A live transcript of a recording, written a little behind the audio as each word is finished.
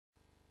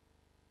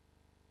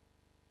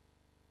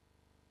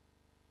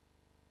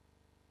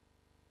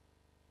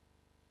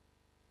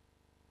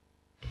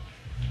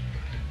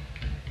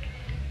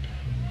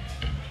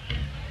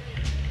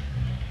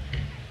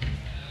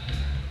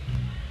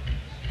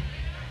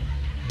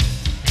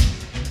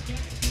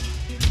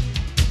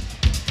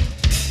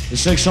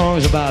This next song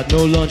is about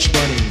no lunch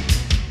money.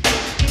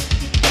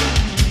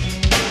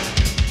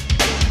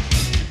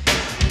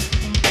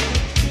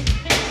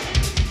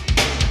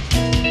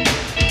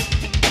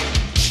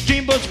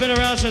 Steamboat's been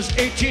around since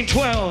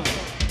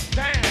 1812.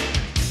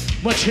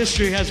 Damn. Much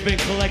history has been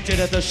collected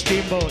at the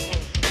steamboat,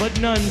 but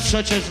none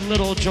such as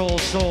Little Joel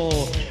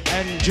Soul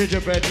and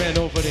Gingerbread Man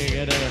opening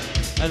at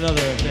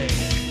another thing.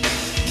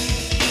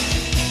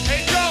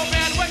 Hey Joe,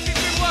 man, wake these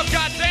people up,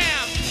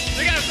 goddamn!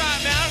 They gotta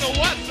start, man. I don't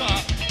know what's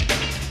up.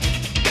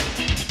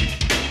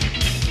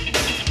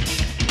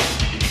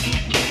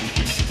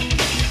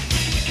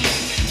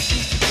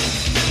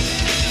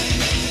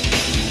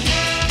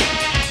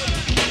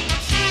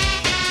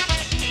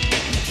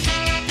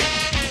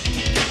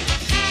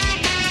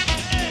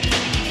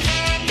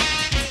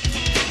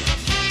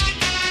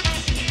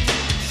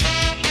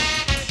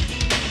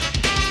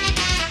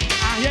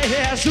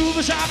 Yeah,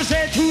 super sharp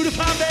said to the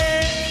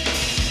family,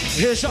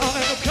 his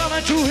oil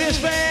coming to his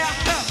fair.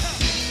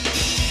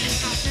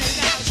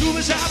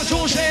 Super sharp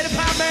so said the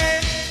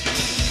family,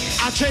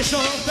 I chase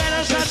some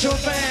better not so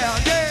fair.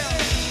 Yeah,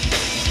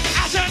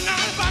 I said not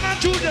coming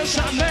to the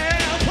summer.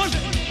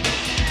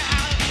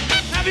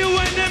 Have you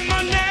winning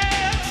money?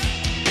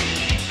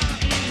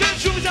 Then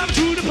super sharp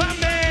to the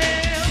family.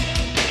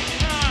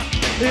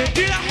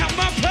 Did I have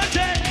my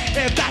plenty?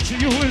 If that's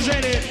you is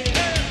in it.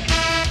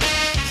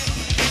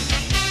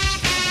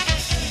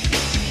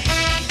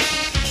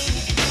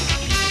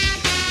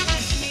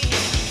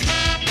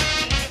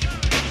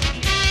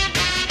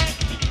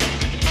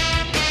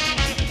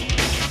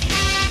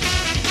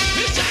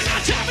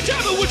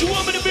 What you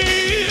want me to be?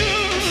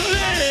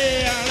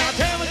 Now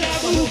tell me,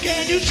 who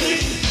can you see?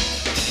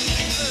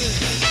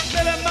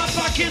 Baby, my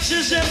pockets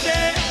is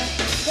empty,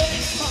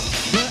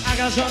 but I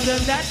got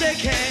something that they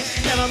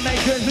can't never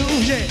make you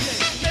lose it.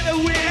 Baby,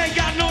 we ain't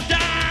got no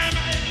dime.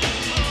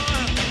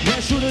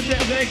 Yes, who the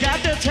devil they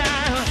got the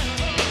time?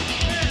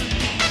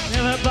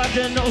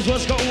 Everybody knows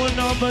what's going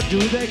on, but do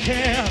they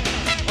care?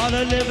 Are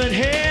they living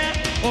here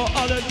or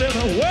are they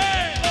living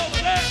way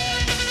over there?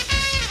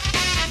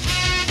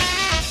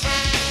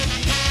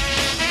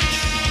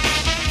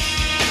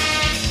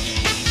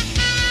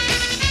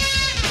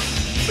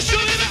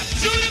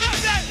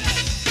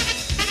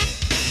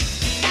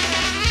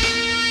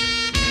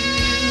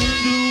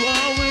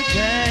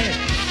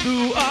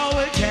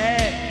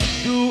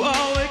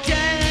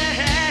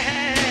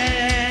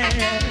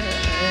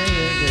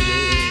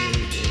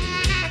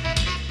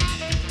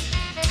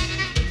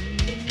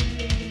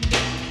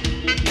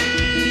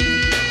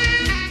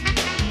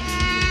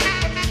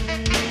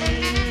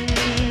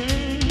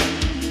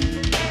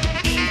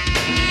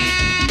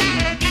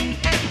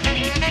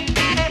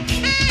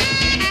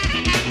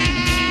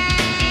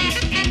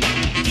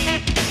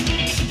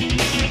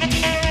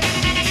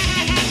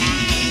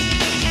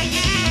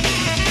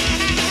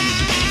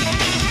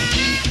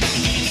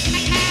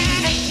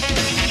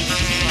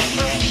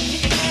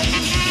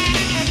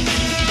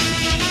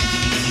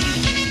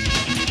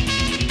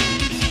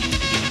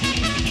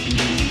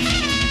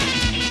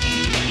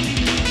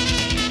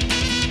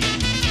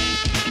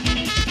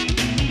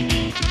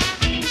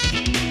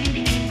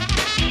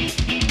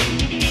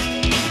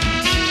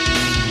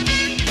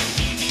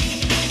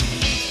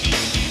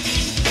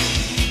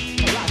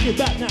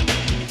 Back now.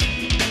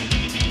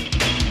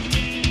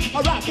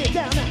 All right, get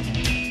down now.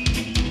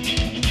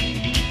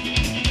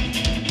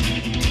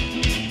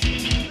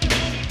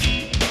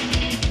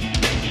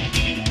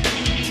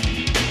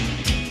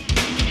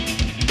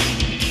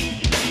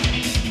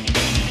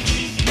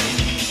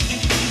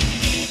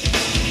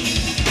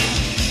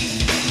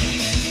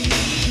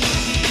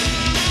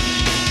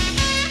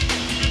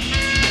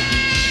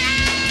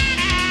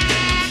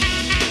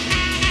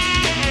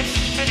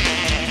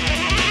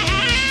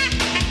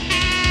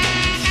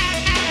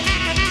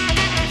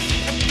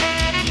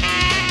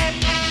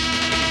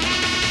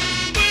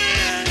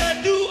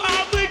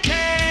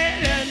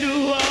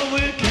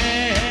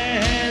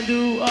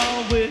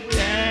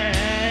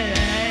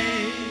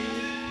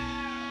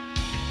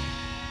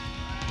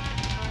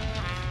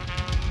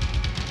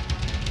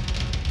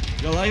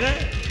 You like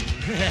that?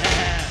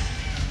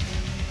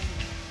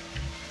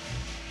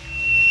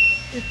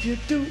 If you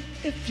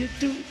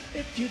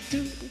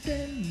do,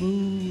 then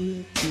move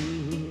it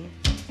too.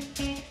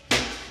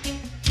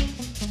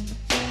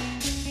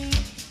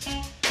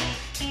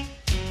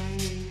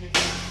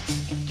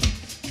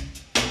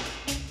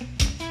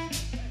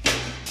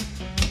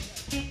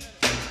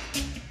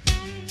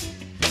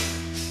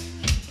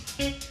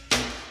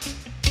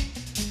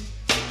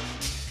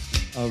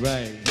 All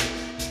right.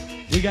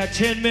 We got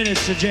 10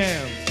 minutes to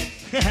jam.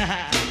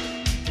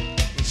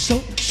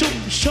 So.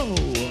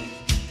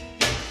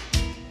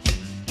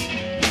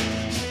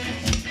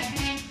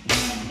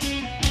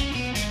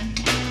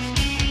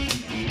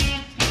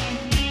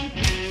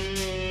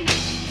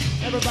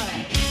 Everybody.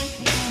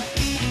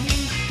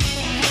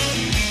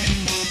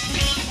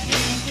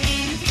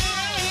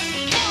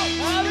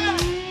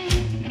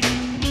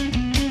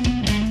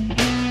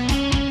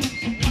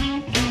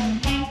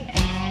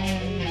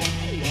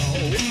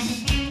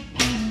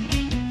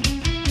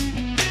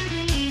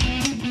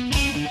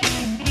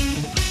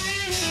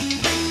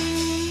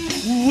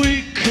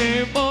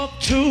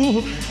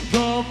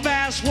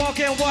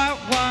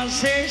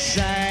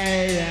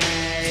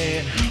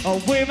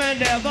 Women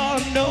never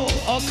know,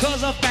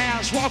 cause a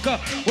fast walker,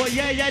 well,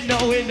 yeah, you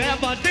know, he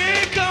never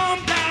did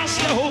come down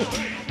slow.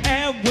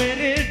 And when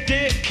he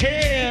did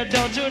care,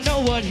 don't you know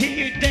what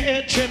he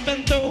did,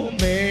 tripping through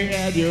me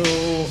and you?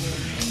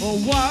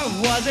 What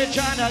was he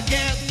trying to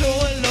get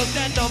through? He looked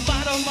at the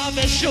bottom of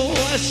his shoe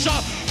and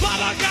saw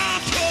Mother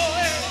got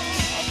through it.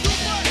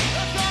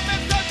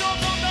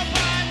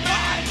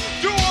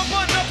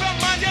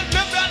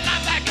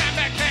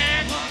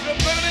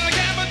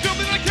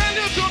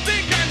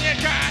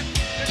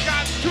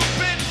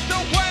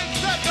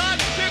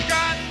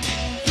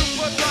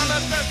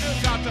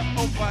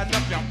 Open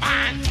up your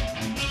mind.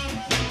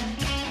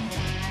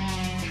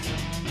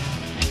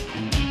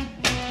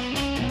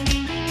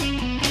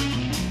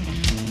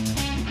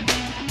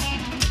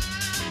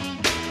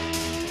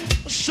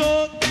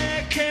 So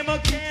there came a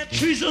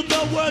countries of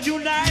the world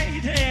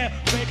united,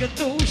 breaking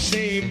through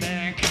cement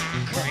and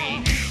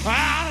concrete.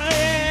 Out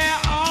there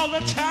all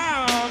the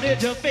town,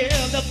 did you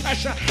feel the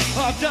pressure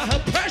of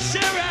the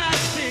pressurized?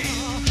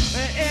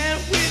 And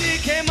when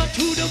it came up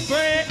to the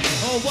bread,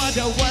 what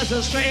there was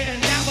a straight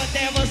and now but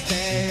there was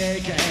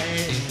thinking.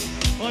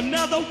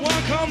 Another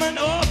one coming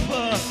up,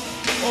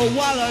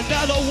 while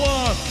another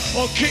one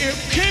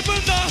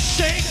keeping the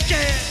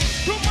sinking.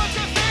 Too much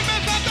of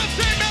statements of the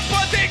statement,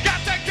 but they got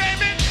the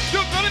gaming.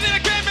 You're coming in the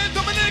gaming,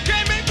 coming in the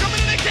gaming,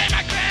 coming in the game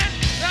again.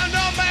 Now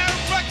no matter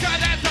what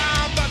kind of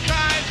time the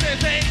time they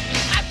say,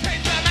 I take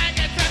the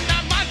maggots and the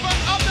mindful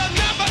of the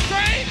number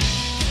train.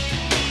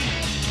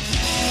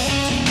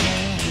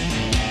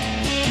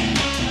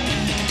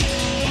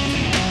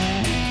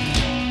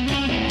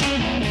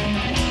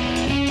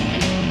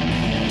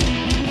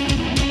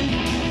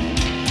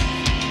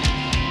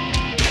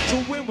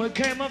 We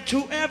came up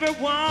to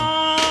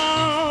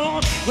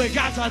everyone. We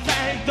got to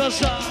thank the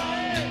sun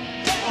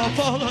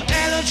for the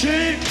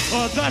energy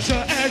that you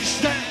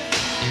extend.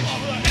 For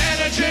the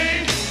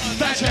energy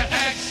that you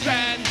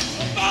extend.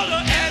 For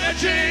the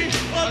energy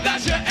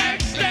that you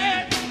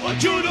extend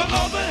to the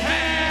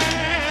overhead.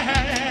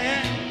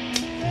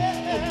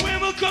 When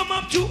we come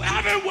up to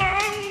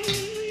everyone,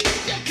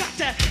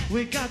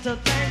 we got to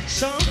thank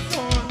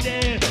someone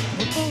there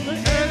for the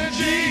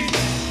energy.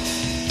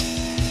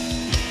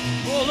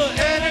 For the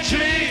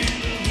energy,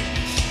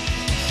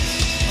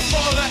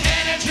 for the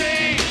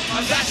energy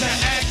that you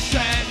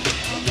extend,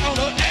 for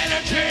the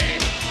energy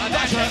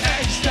that you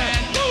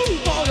extend,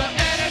 for the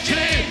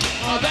energy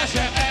that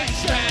you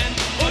extend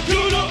to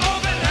the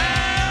open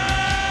hand.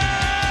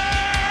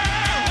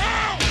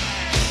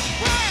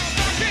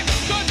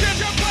 So did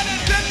you put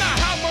it in the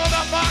house,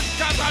 motherfucker?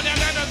 Cause I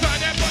didn't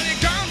turn it, but it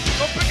comes.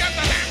 So pick up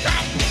the hand,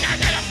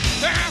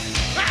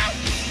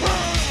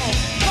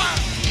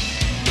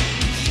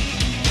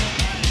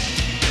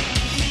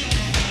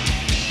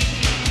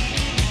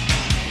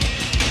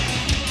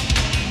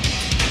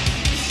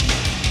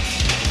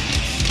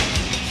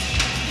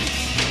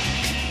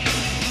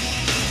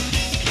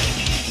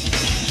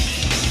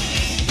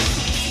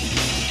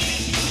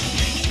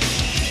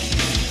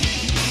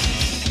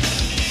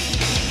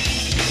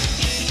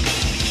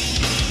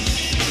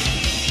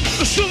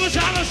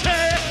 Summertime is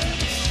here.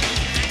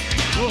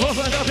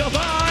 Open up your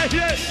mind,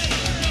 yeah.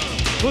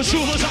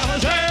 Summertime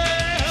is here.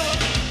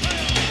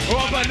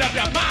 open up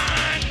your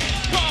mind.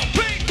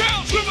 Complete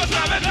girl,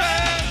 summertime is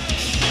here.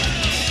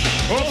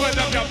 Open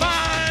up your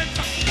mind.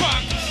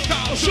 Fuck,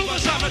 girl,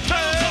 summertime is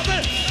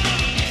here.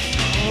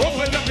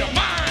 Open up your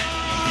mind.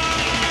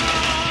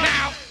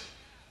 Now.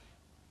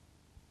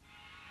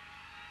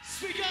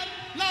 Speak up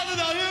louder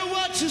than you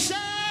what you say.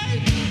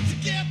 To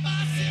get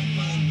my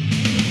simple.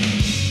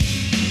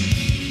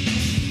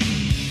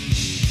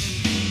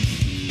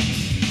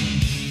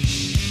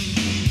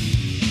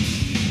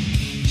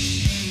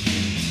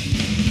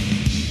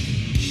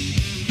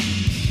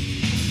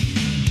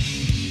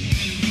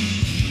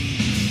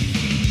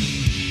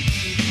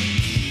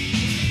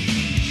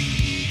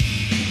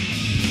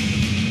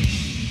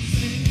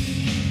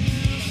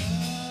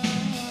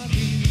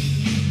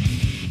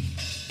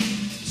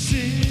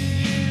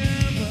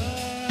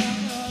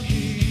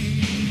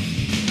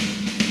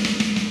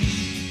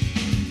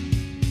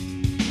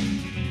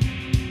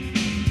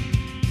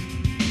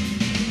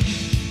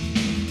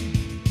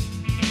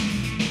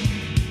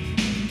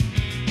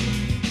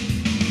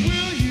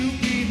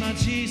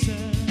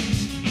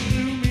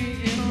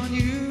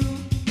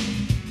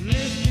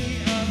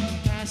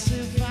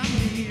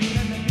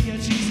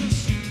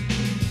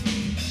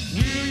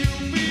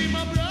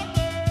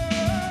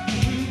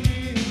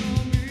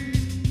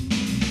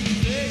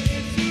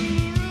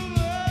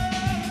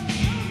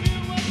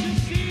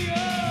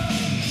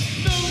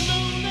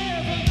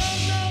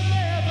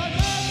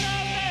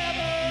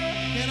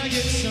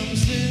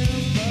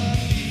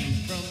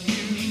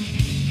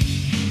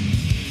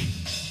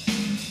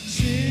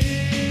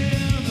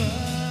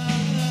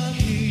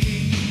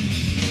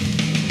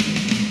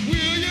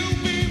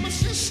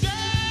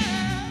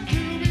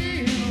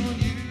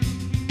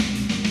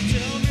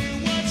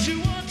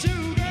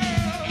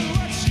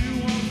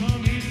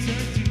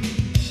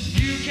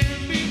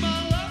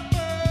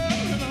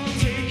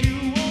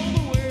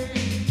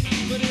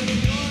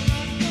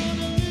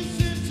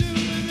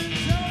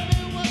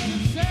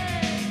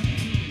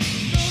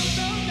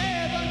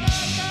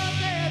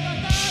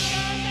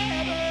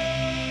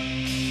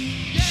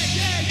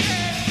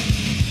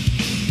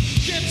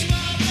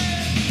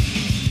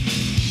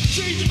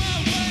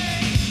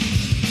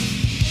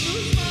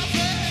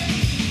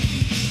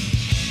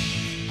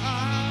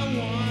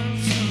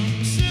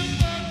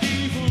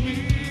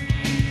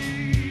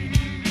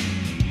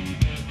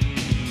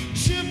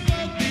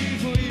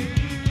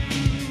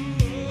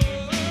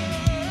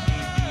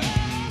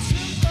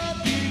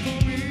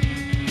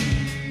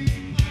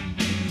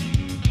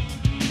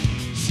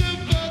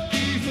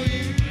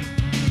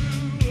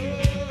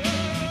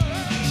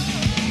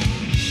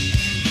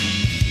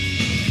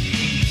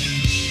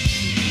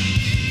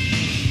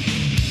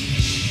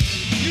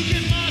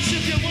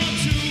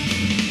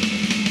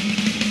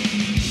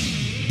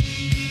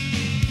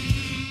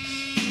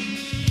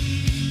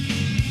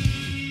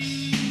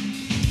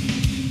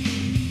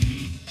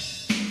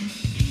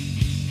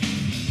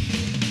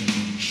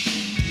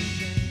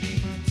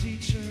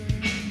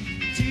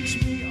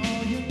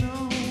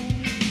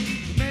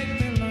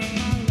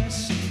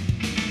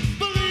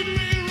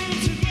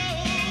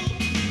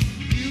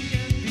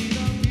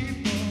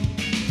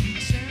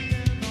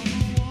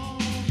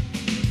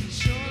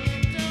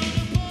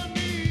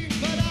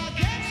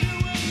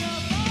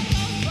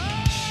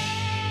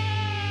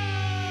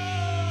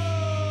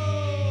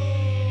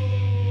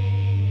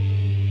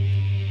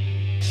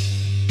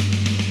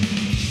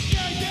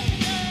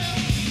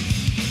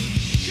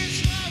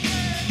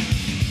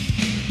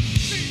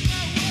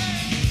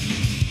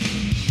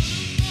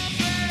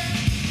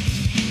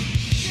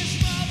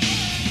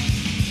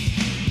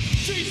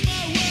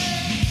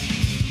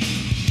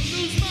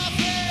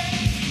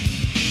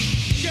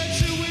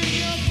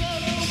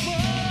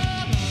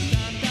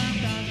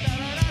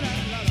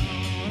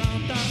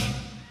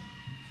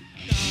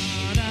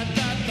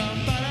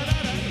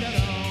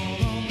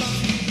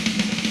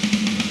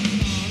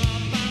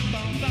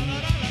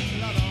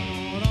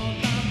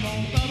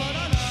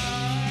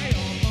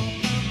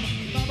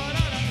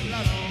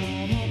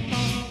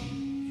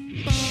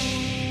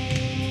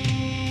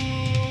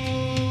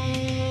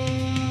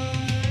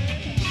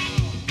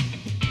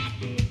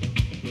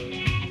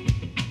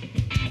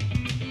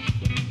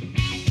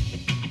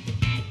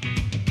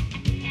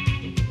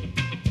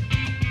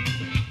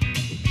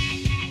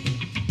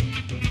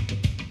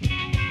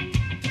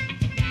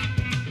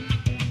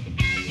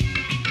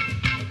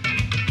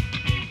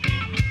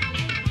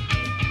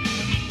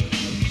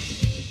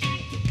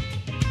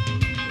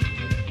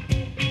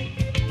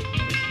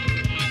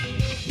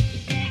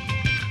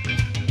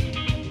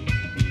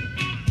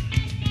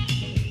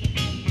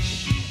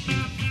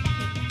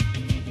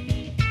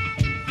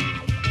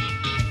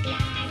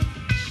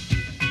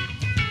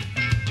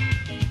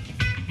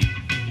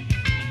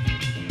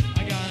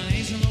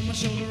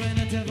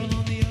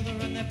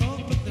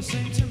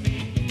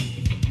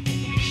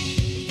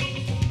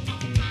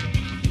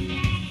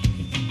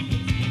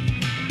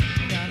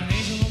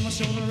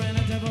 shoulder and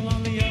a devil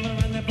on the other,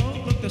 and they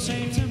both look the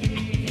same to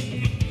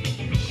me.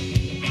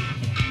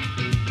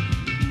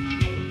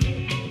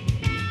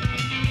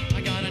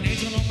 I got an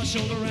angel on my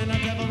shoulder and a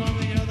devil on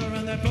the other,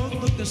 and they both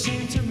look the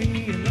same to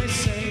me. And they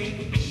say,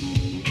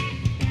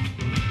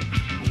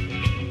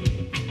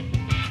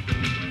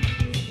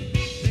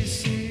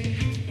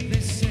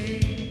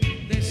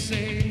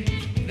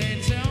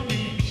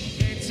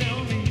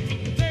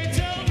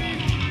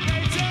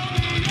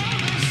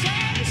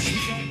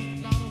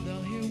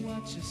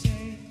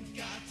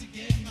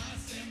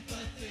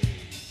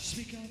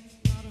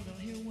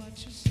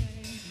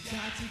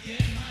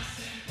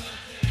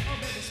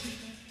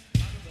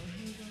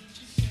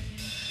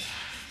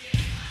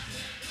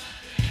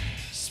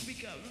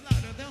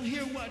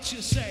 hear what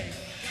you say.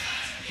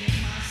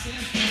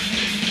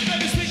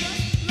 Baby, speak up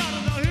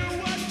louder, they'll hear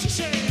what you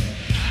say.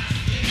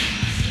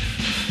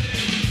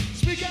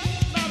 Speak up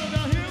louder,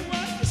 they'll hear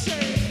what you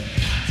say.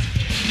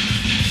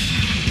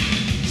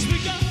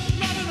 Speak up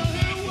louder, they'll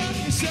hear what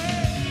you say.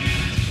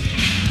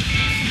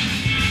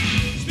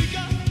 Speak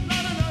up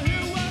louder, they'll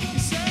hear what you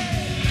say.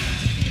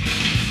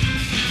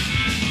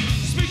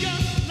 Speak up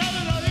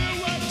louder, they'll hear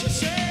what you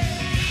say.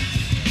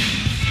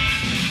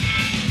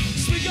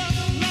 Speak up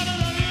louder,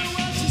 they'll hear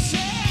what you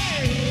say.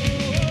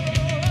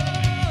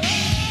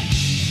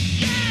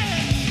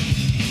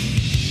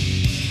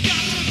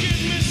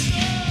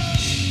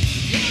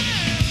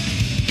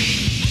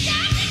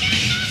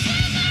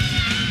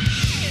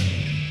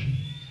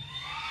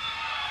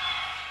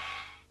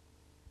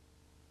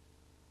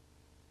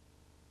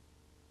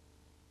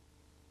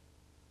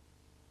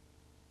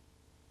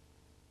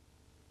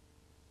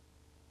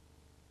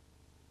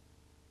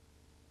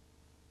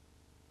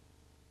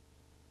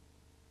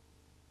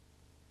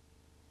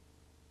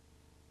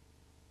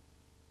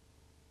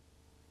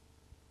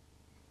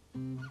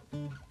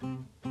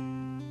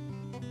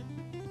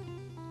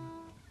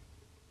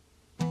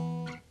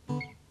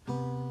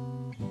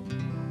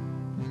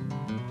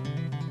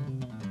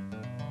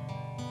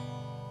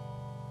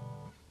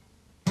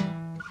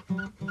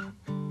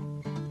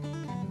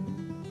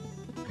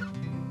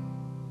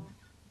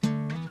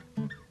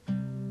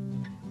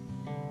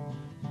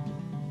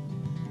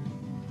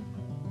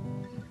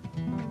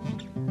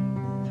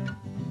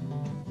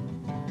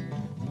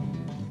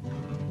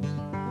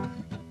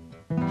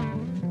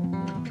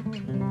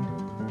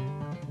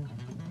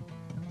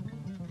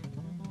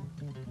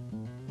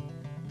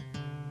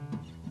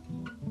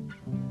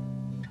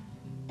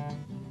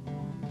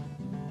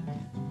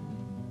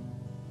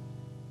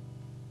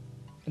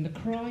 And the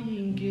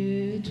crying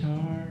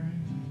guitar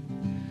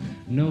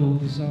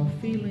knows all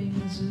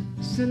feelings,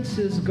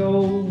 senses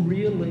go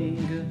reeling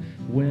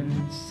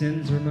when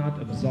sins are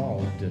not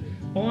absolved.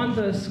 On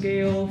the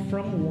scale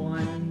from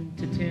 1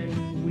 to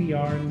 10, we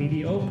are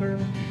mediocre,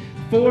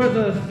 for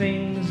the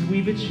things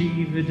we've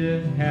achieved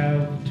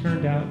have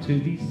turned out to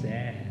be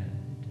sad.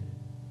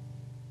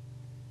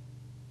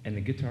 And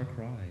the guitar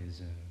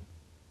cries.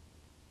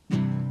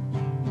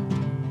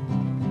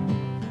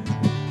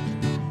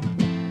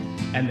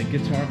 And the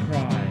guitar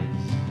cries.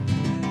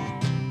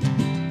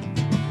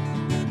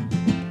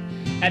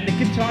 And the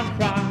guitar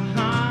cries.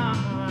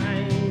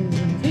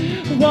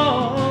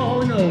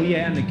 Whoa, no,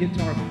 yeah, and the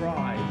guitar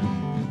cries.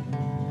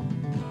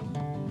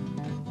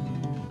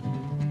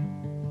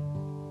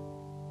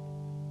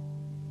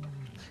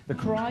 The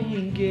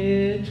crying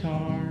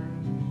guitar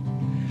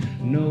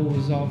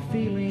knows all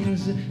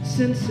feelings,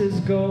 senses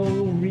go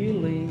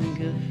reeling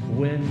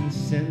when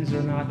sins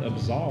are not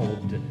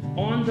absolved.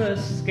 On the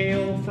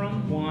scale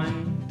from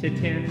 1 to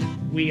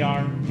 10, we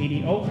are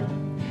mediocre,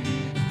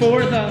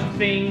 for the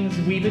things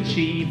we've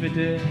achieved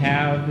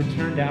have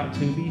turned out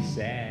to be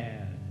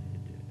sad.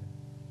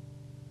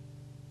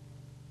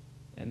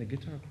 And the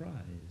guitar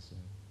cries.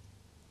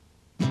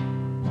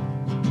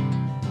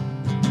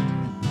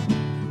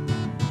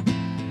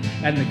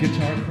 And the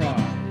guitar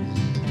cries.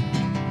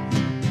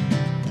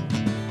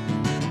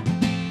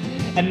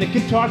 And the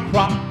guitar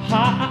cries.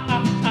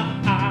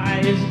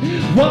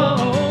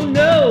 Whoa,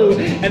 no.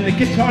 And the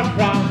guitar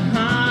cries.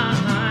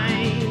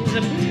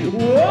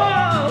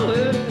 Whoa,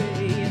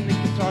 and the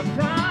guitar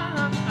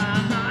cries.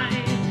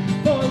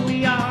 For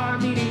we are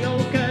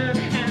mediocre.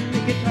 And the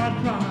guitar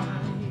cries.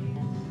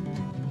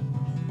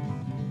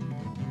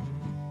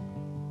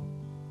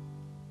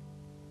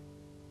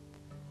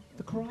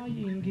 The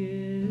crying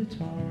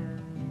guitar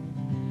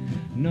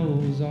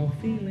knows all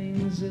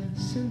feelings,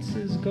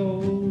 senses go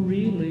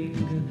reeling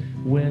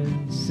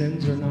when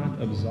sins are not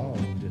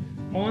absolved.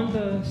 On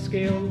the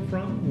scale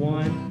from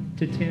 1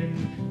 to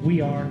 10,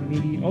 we are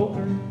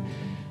mediocre,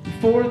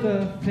 for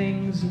the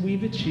things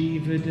we've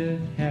achieved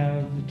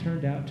have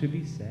turned out to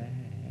be sad.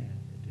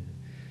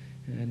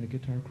 And the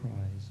guitar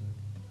cries.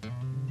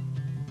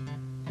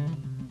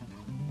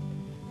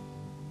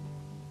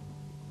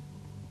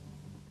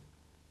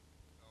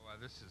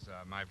 This is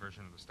my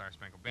version of the Star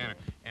Spangled Banner,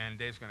 and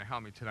Dave's going to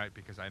help me tonight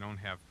because I don't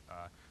have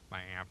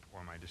my amp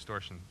or my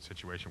distortion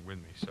situation with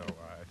me, so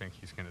I think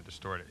he's going to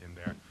distort it in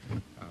there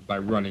by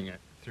running it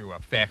through a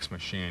fax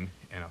machine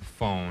and a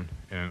phone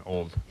and an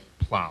old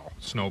plow,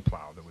 snow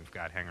plow that we've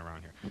got hanging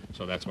around here.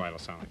 So that's why it'll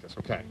sound like this.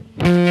 Okay.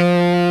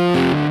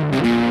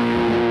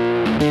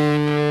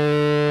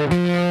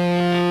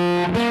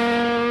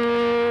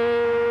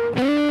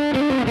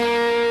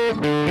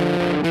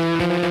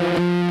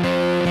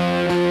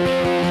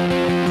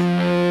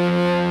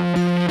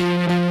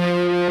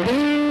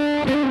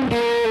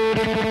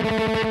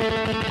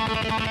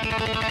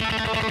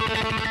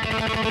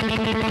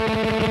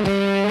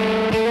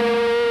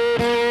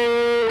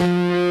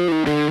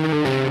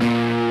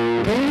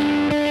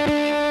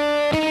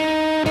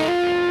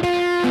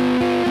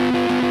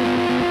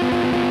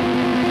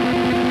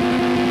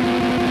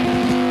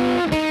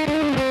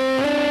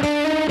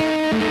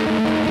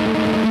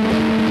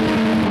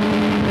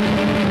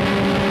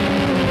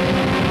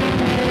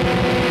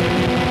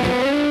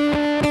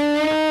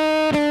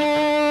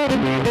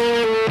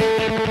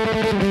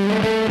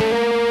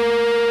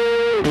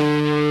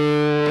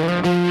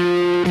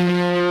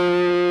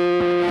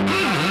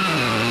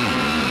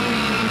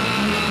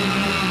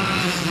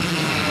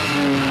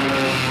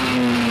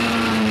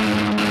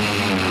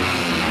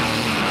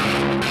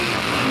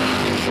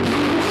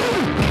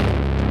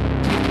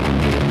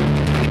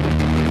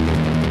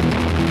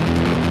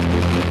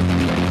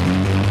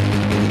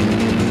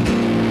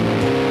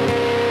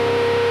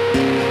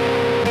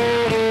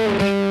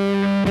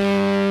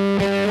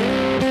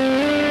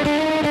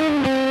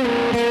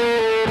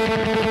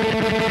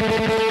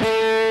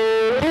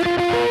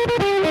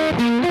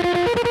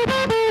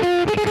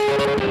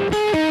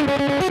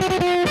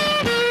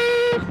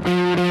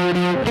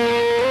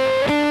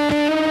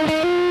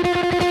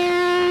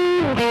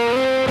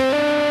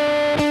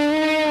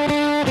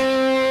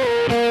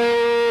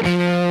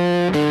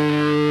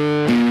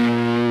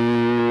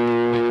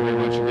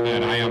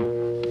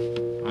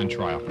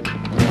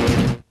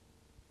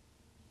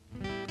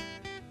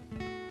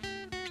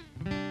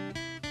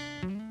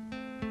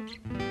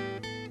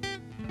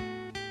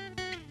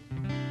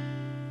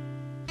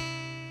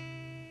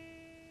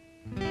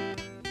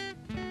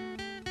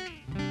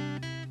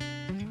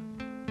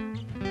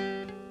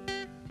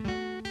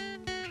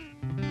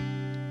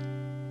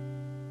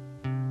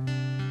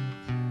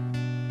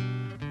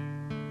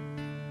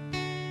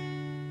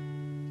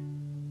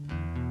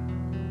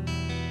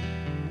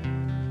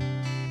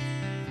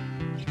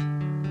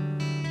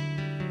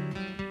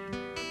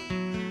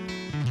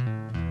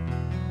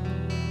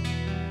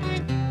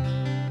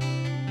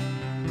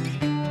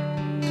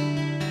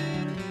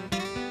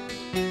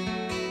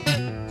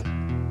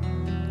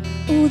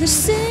 Oh, they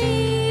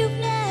say you've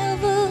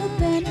never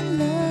been in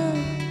love.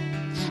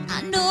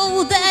 I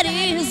know that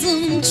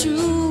isn't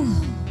true.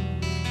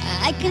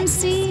 I can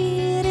see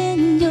it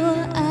in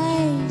your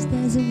eyes.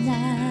 There's a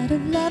lot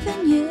of love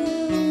in you,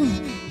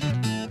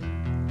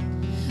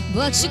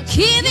 but you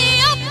keep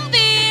your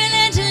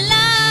feelings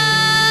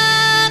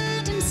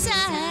locked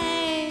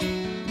inside,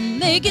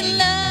 making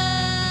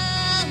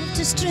love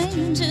to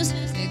strangers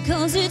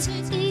because it's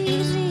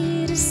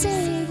easy to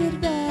say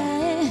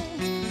goodbye.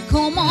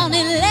 Come on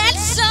and let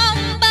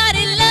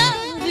somebody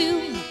love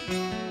you.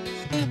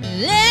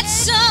 Let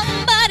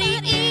somebody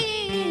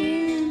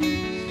in.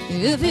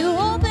 If you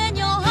open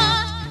your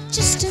heart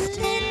just a little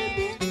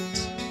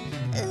bit,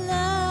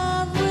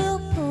 love will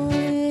pour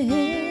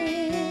in.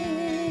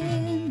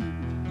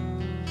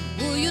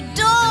 Oh, you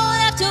don't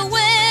have to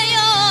wear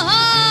your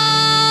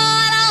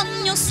heart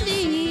on your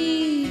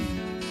sleeve.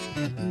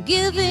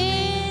 Give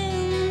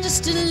in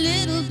just a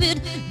little bit.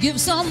 Give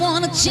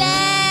someone a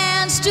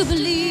chance to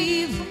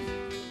believe.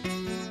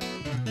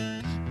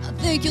 I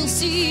think you'll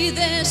see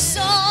there's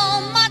so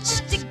much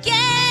to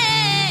gain.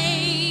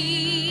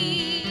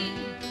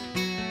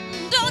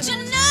 Don't you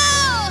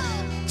know,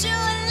 true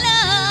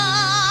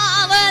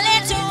love, well,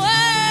 it's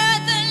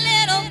worth a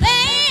little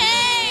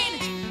pain.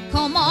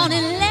 Come on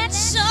and let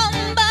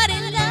somebody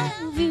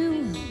love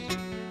you.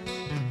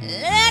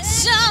 Let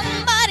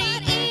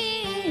somebody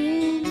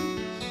in.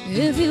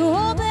 If you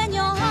open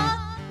your heart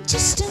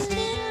just a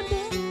little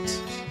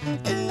bit,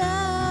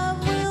 love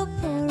will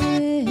pour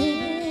in.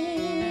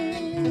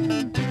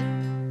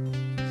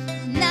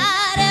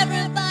 Not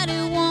everybody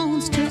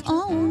wants to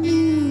own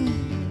you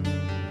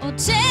or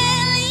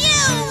tell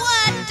you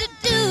what to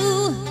do.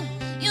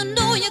 You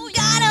know you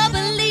gotta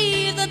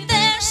believe that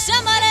there's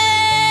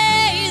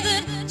somebody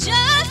that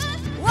just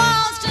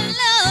wants to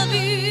love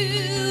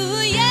you,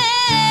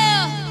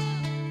 yeah.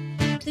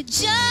 They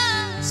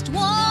just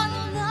want to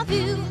love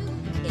you,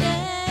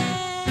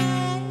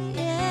 yeah,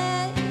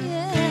 yeah,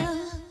 yeah.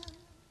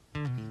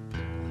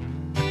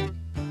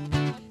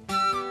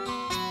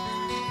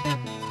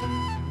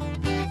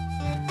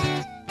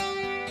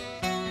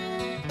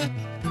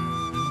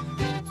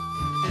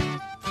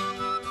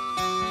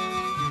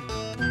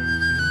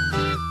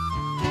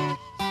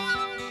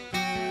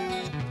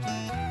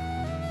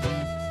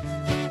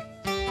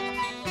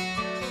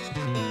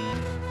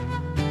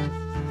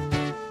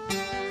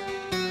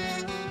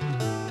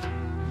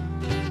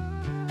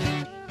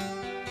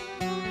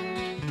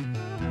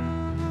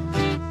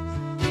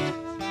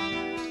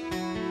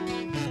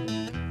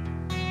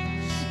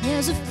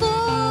 There's a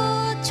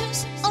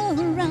fortress all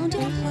around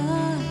you,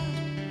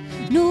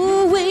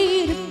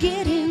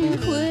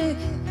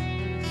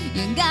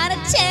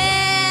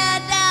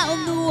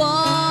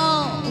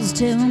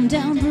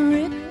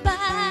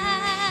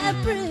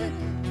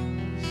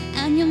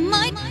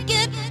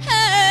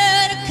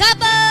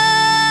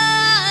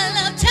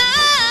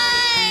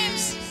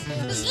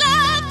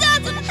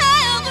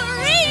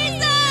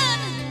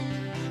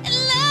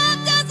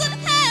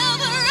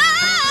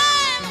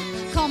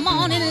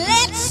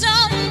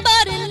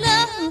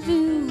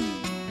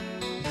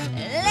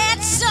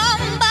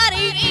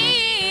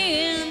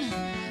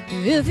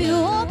 If you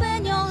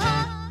open your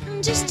heart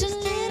just a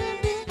little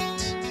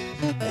bit,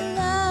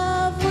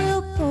 love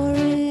will pour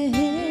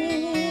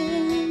in.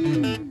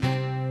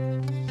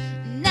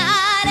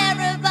 Not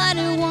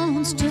everybody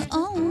wants to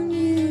own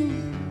you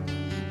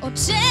or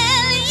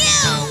tell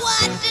you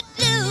what to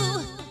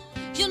do.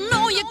 You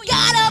know you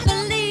gotta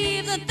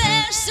believe that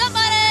there's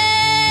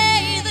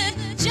somebody that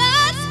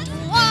just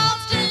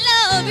wants to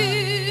love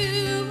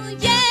you.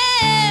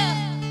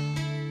 Yeah,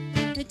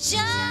 that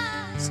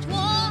just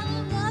wants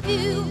to love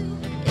you.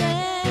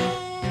 Yeah,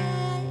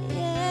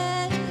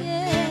 yeah,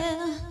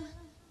 yeah.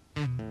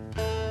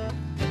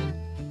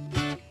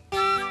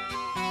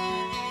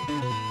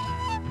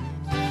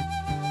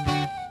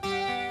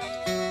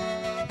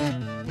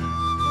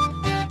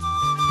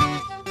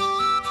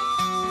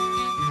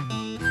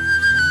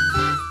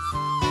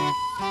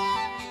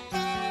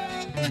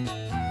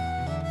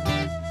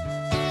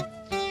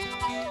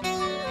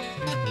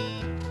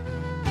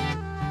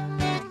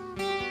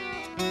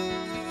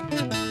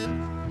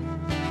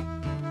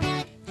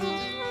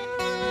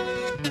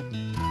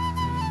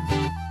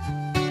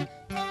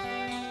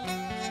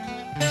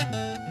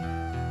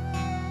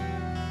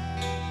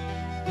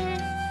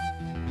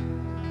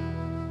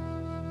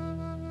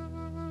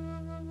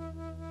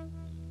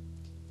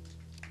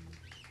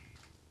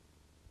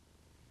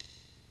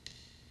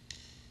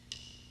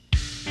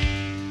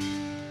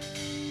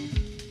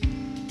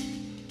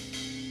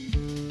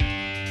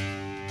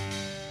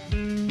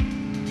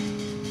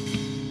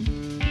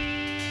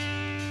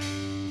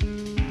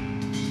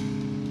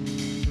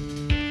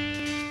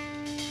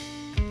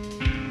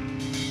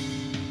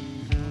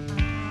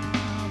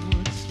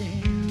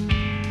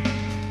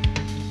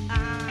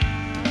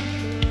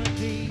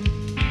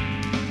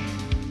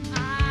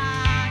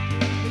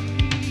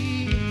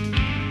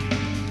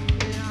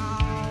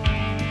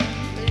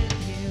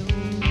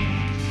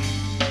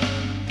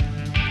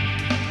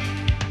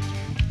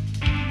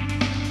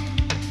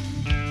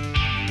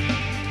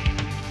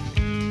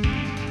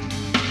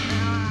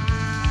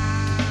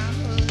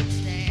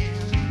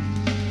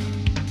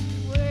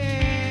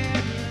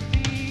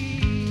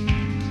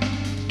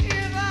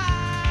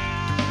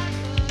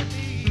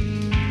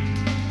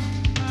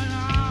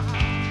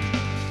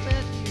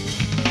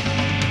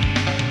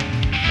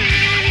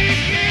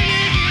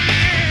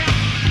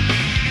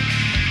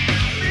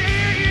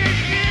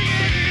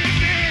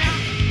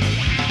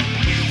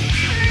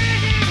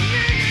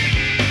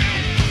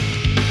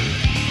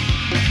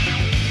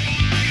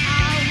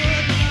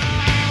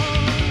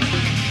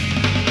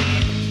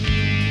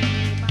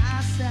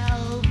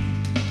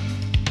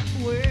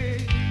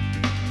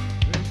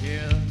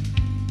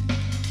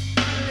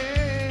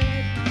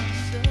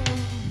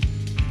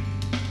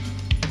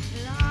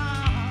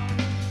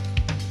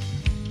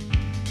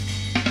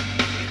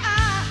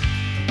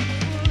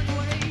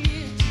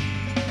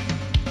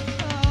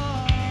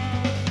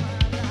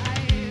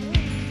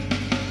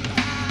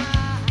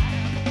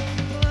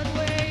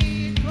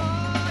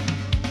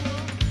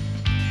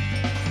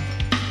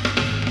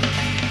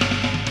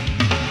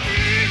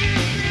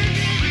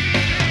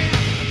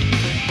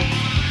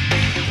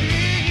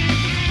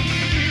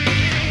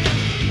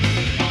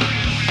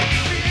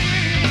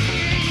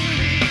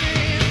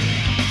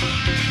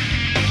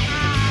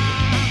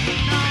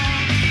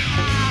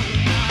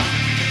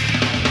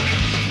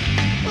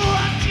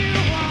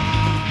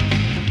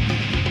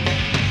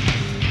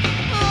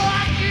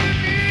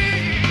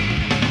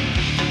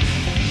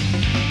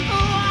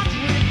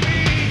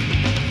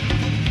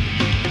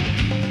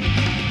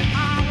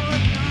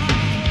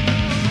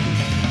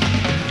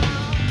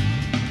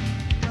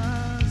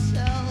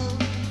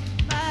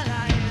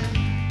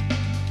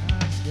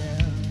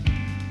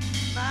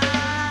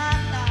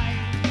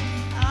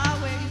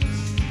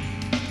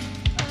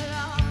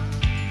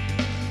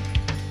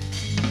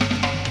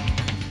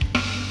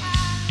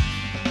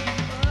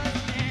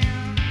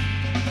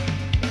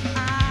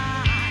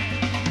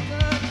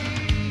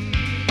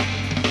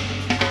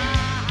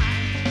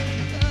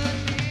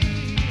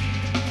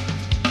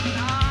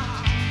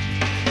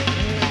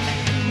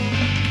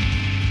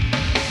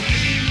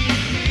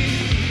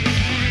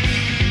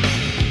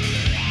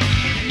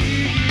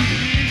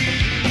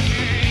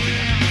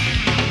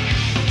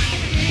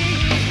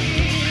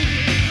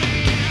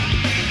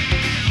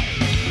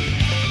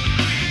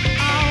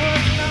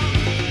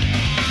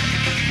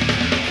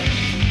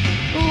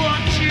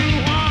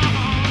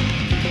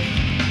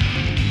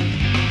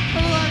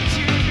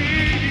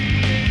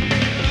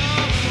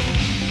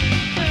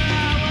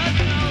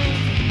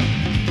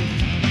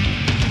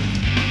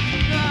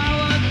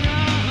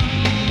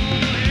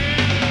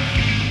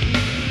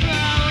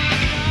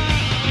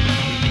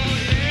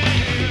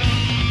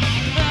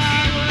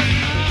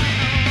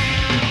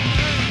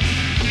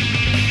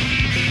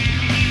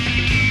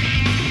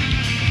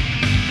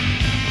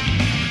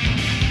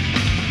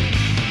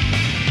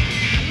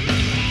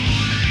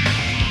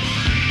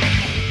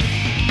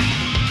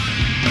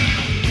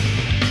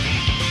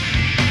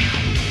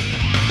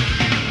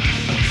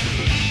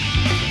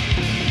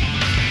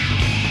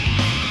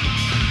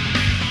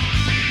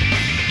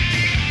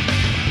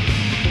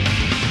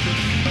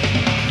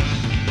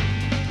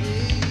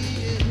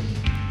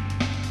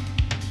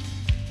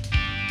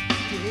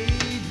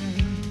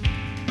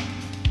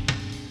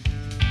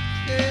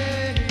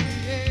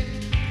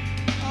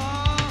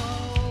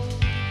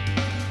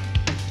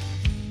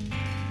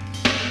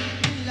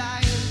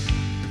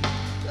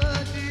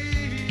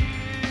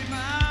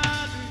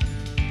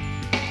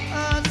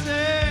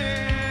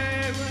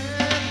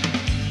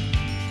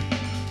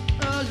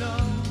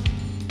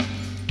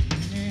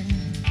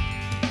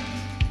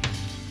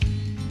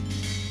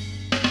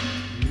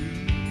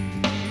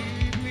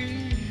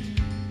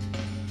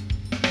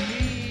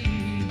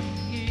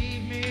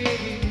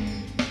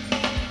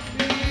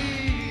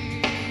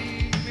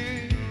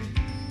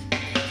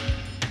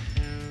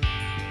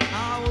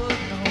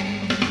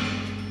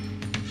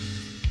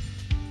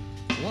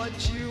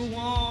 what you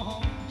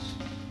want,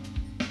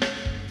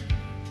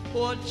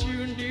 what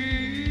you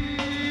need.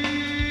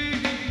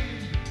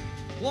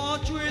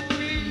 Watch with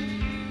me,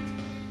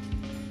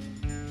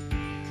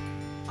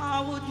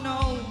 I would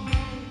know.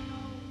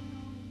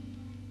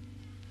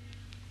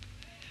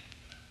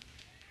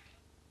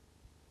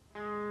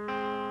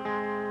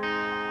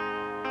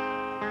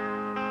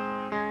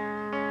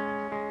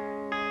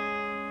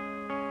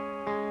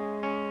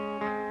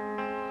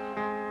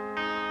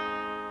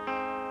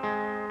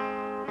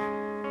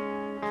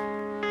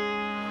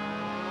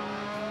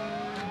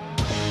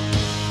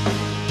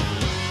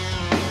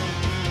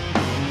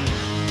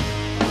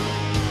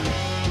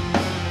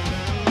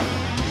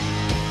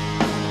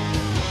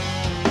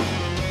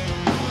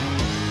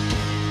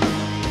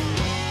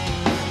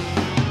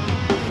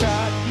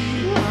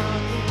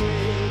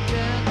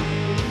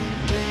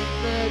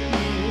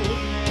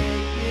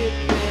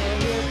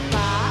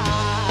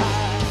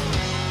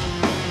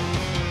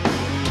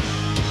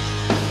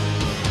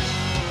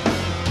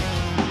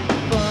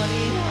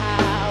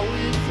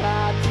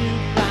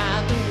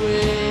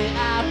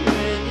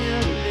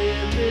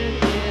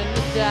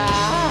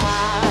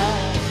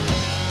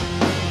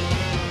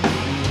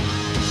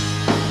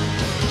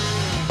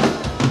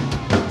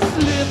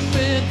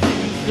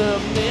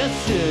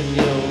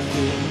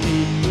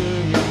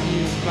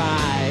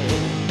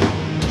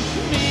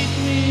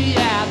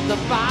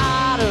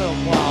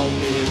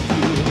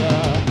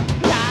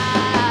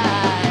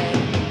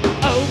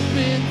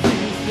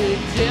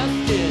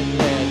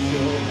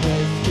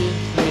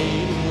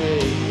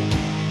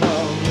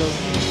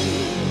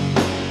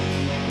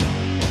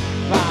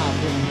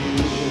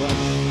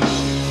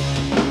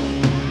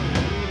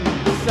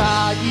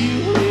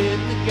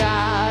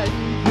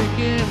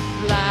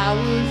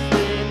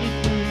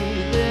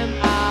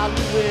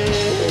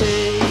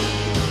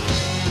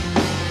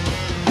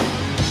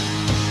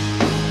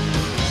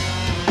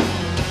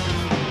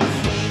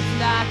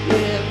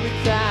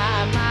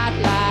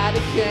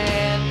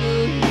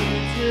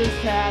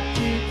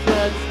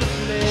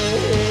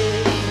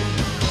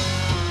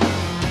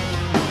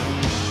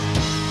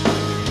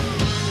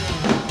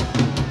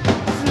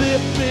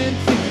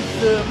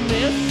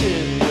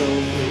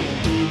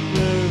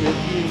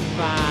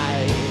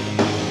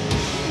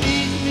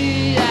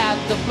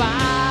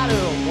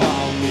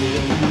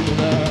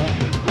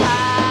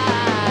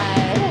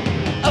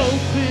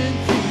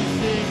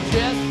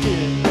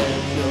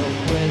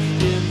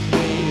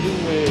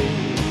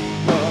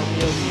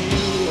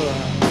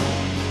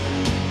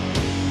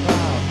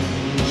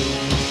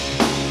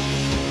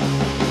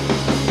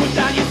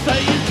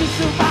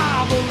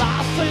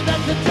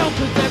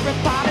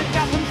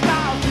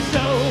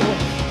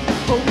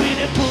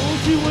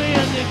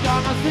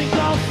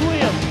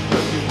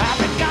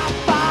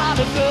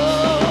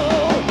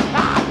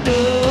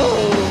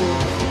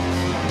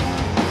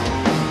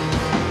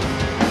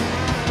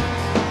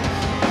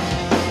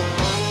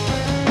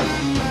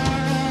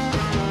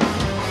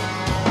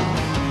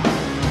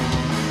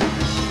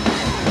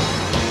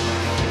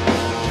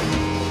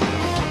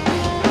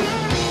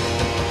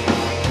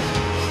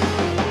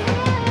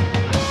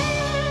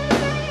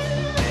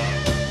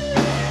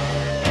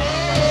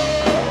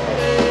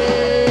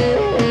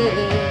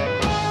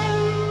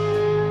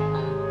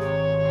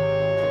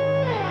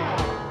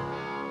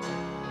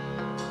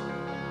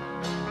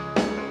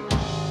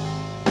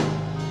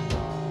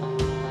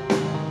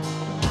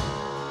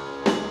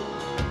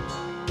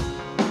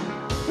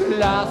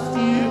 Lost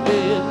you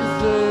in the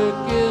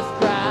circus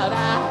crowd. I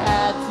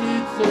had to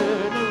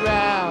turn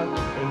around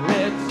and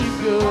let you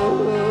go.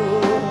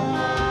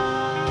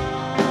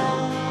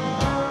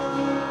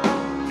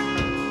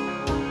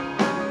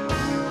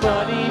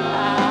 Funny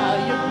how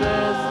your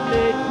best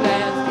laid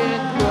plans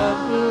can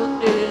crumble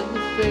in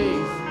the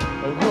face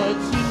of what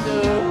you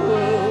know.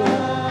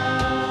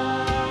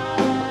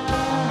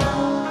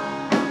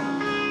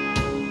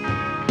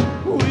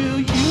 Will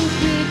you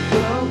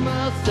become a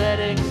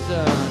setting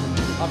sun?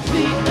 I've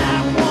seen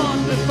that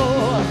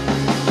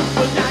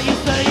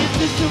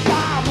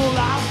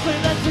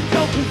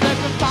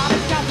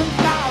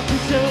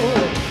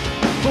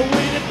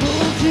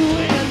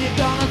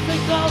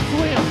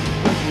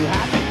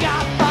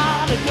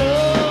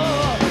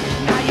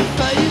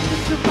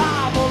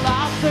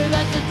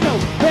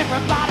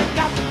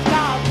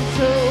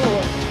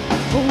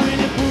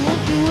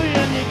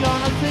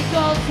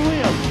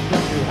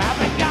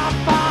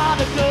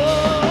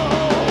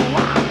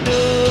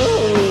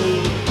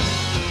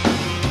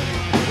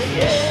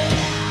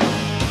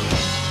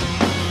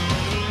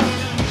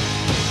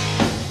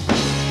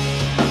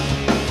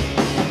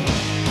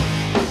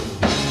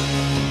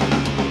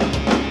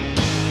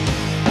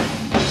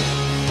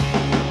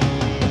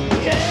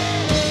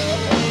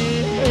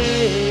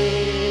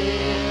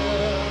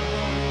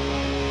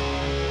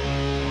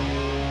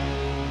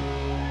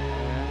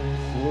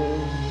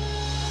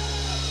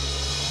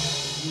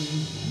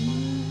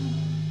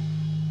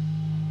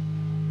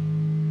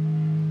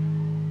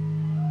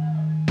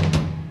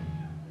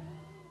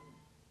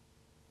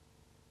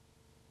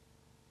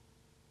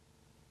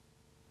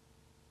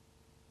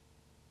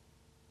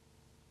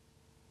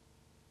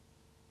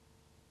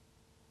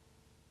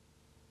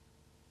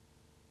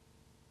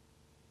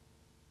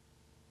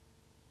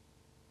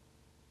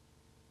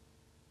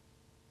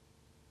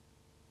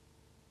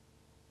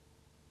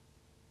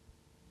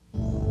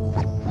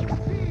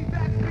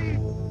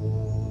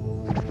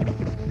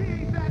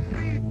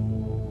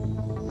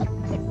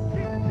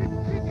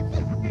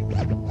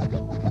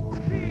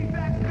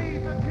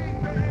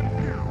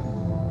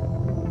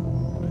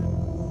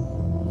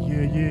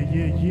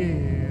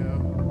Yeah.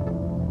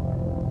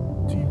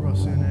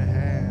 T-Russ in the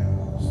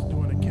house,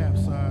 doing the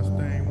capsize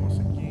thing once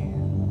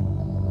again.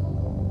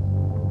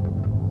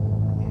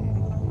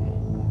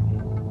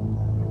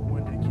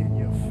 Wonder, can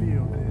you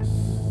feel this?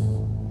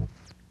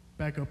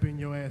 Back up in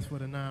your ass for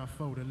the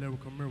 9-4, the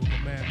lyrical miracle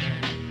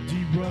madman.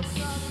 T-Russ.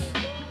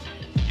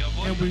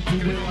 And we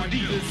do it like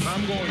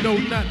this. No,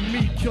 not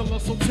me, killer.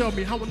 So tell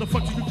me, how in the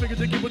fuck did you figure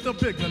to get with a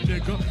bigger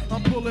nigga?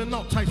 I'm pulling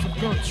all types of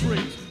gun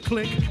tricks.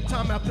 Click,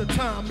 time after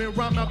time, and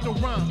rhyme after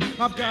rhyme.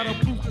 I've got to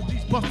prove to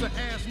these buster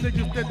ass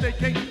niggas that they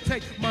can't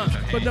take mine.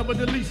 But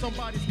nevertheless,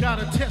 somebody's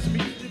gotta test me.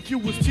 If you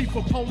was chief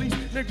of police,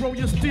 Negro,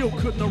 you still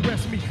couldn't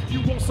arrest me.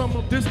 You want some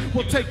of this?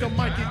 Well, take a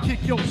mic and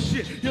kick your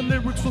shit. Your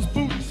lyrics was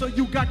booty, so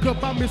you got cut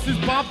by Mrs.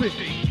 Bobbitt.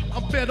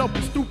 I'm fed up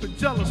with stupid,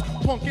 jealous,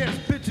 punk ass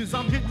bitches.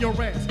 I'm hitting your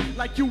ass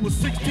like you was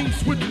 16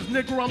 switches,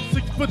 nigga. I'm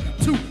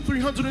 6'2",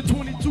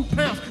 322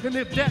 pounds. And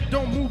if that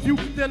don't move you,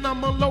 then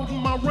I'm unloading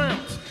my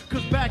rounds.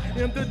 Cause back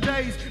in the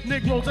days,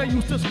 Negroes, they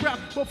used to scrap.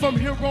 But from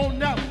here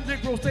on out,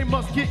 Negroes, they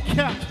must get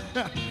capped.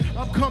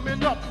 I'm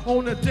coming up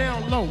on the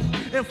down low.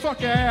 And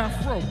fuck a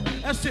afro.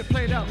 That shit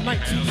played out in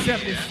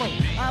 1974.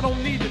 I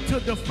don't need it to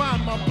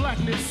define my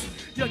blackness.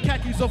 Your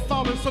khakis are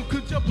falling, so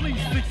could you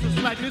please fix the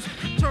slackness?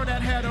 Turn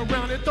that hat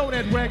around and throw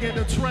that rag in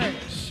the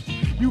trash.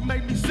 You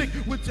make me sick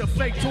with your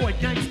fake toy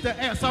gangster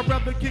ass. I'd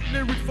rather kick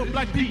lyrics for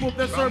black people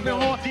than serving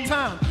hard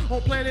time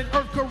on planet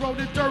Earth,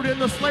 corroded dirt in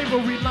the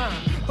slavery line.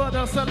 But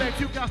select,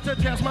 you got to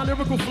test my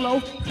lyrical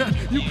flow.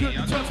 You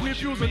couldn't touch me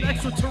if you was an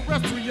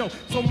extraterrestrial.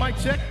 So mic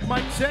check,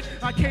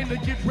 I came to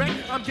get wrecked.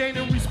 I'm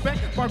gaining respect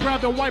by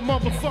grabbing white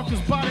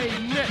motherfuckers by their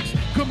necks.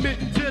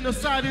 Committing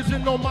genocide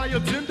isn't on my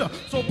agenda.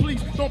 So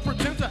please don't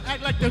pretend to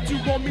act like that you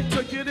want me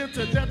to get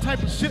into that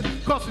type of shit.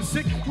 Cause it's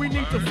sick, we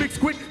need to fix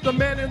quick. The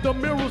man in the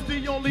mirror's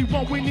the only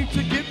one we need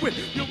to get with.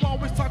 You're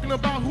always talking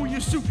about who you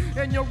shoot,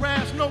 and your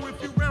ass know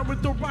if you ran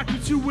with the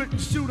rocket, you wouldn't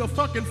shoot a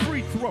fucking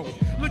free throw.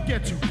 Look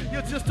at you,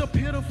 you're just a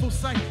pitiful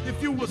sight.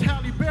 If you was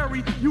Halle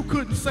Berry, you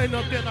couldn't say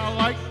nothing I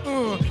like.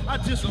 I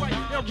just write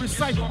and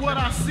recite what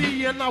I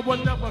see, and I will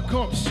never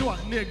come short,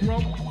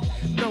 Negro.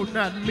 No,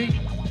 not me.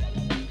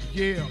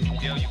 Yeah,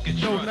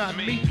 no, not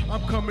me.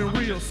 I'm coming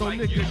real, so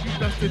niggas, you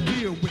best to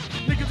deal with.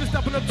 Niggas just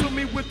stepping up to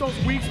me with those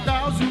weak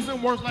styles,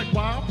 using words like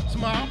wow,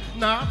 smile,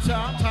 nah,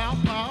 chow,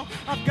 pow.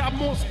 I've got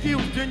more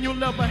skills than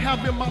you'll ever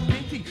have in my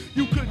pinky.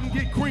 You couldn't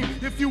get cream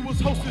if you was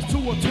hostess to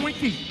a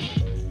Twinkie.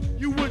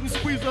 You wouldn't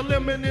squeeze a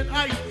lemon in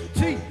iced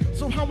tea.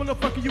 So how in the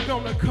fuck are you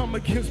gonna come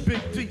against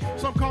Big D?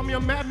 Some call me a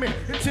madman,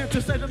 intent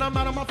to say that I'm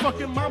out of my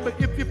fucking mind. But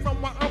if you're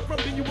from where I'm from,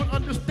 then you would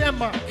understand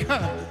my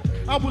kind.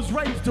 I was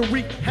raised to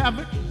wreak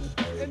havoc.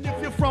 And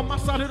if you're from my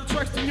side of the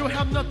tracks, then you'll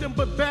have nothing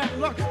but bad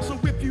luck. So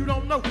if you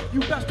don't know,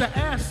 you best to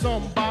ask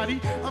somebody.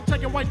 I'm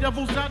taking white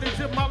devils out as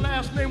if my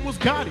last name was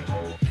Gotti.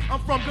 I'm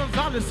from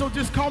Gonzales, so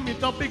just call me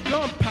the big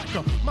gun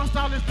packer. My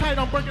style is tight,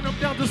 I'm breaking them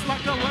down just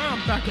like a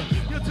linebacker.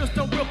 You're just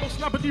a willow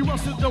snapper,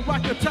 D-Russ is the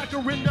whack attacker.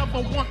 And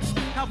never once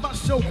have I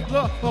showed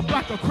love a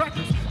black of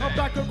crackers. A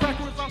black of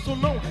cracker is also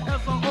known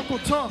as an Uncle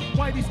Tom.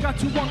 Whitey's got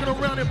you walking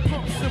around in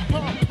pumps and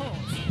pom-poms.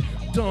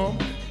 Dumb,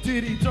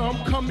 diddy dumb,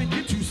 come and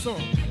get you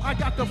some. I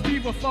got the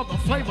fever for the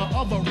flavor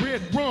of a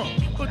red rum.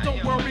 But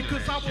don't worry,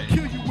 cause I will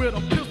kill you with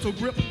a pistol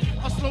grip.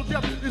 A slow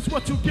death is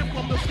what you get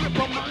from the slip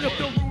of my lip.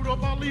 The root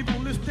of all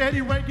evil is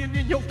steady ranking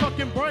in your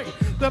fucking brain.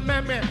 The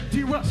man,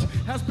 T-Russ,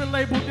 has been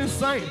labeled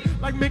insane.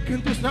 Like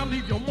mid-condition, I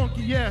leave your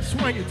monkey ass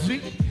swinging, G.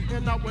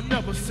 And I will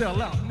never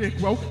sell out,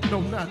 Negro.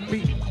 No, not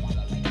me.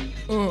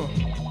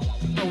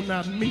 No,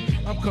 not me.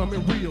 I'm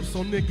coming real,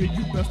 so nigga,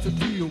 you best to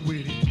deal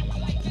with it.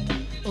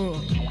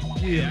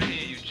 Yeah, I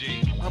hear you,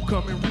 G. I'm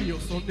coming real,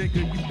 so nigga,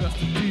 you best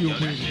to deal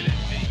with it.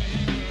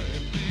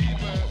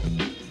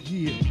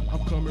 Yeah,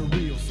 I'm coming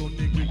real, so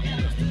nigga, you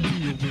best to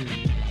deal with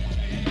it.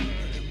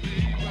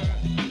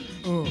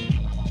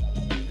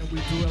 And we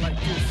do it like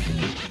this.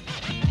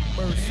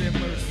 Mercy,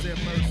 mercy,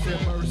 mercy,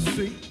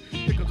 mercy.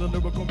 Think of the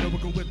lyrical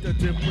miracle with the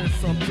different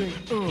something.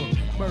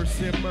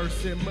 Mercy,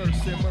 mercy,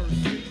 mercy,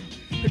 mercy.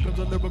 Think of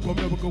the lyrical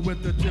miracle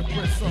with the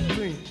different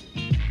something.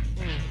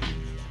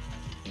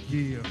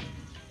 Yeah.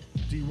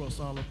 D-Russ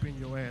all up in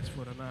your ass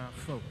for the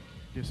 9-4.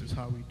 This is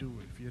how we do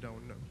it, if you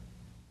don't know.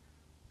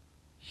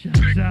 Shouts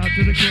out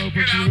to the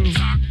global crew.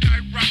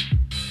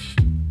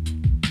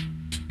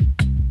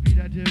 Beat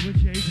I did with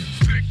Jason.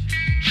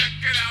 Check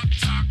it out,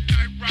 talk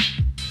that rock.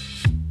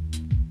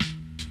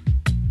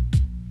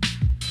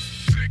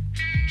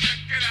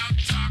 Check it out,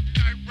 talk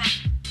that rock.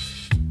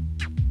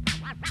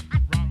 Rock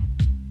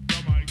the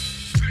mic.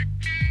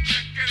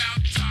 Check it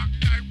out, talk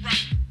that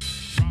rock.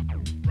 Rock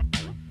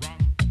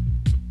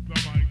the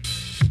mic.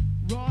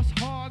 Ross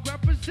Hogg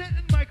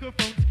representing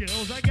microphone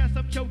skills. I guess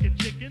I'm choking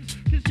chickens,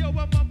 cause yo,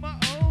 I'm on my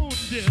own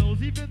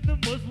deals. Even the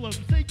Muslims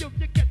say, yo,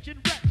 you're catching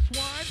rat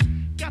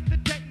swine. Got the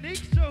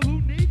technique, so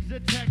who needs a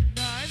Tech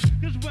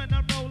 9? Cause when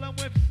I'm rolling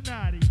with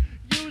Snotty,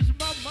 use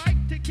my mic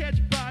to catch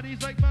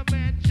bodies like my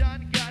man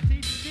John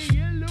Gotti. The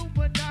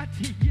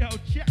Illuminati, yo,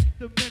 check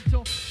the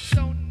mental.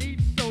 Don't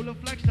need solar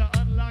flex to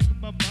unlock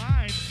my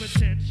mind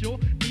potential.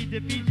 Need to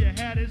feed your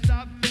head and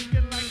stop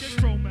thinking like a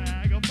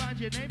Cro-Mag.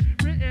 your name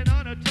written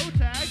on a toe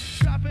tag.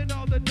 Dropping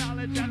all the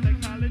knowledge at the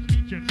college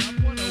teacher up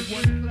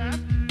 101 class.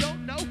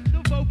 Don't know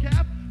the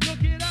vocab?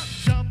 Look it up,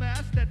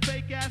 dumbass. That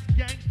fake ass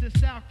gangster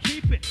style,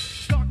 keep it.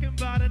 Talking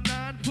about a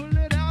 9, pull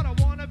it out, I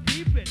wanna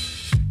peep it.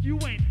 You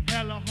ain't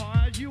hella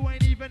hard, you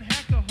ain't even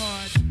hecka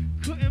hard.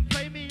 Couldn't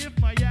play me if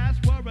my ass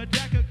were a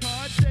deck of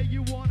cards. Say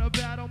you wanna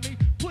battle me,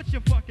 put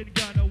your fucking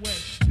gun away.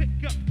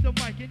 Pick up the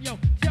mic and yo,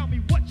 tell me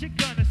what you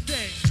gonna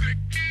say. Check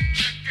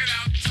it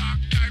out, talk,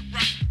 I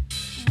rock.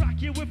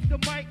 Rock you with the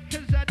mic,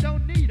 cause I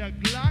don't need a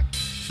Glock.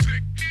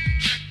 Check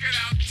it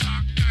out,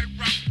 talk, I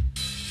rock.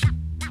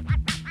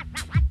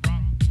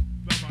 Rock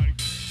the mic.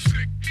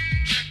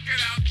 Check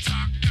it out,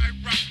 talk, I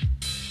rock.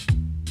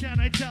 Can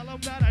I tell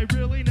them that I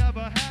really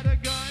never had a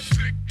gun?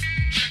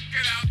 Check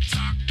it out,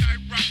 talk, I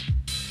rock.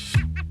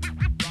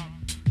 Rock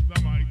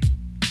the mic.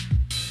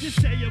 You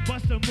say you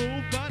bust a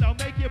move, but I'll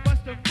make you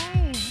bust a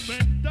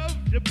movement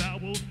of the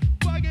bowel.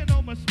 Bugging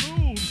on my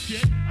smooth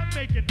shit, I'm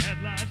making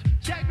headlines.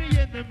 Check me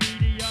in the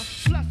media.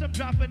 Plus I'm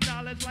dropping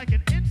knowledge like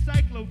an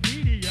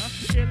encyclopedia.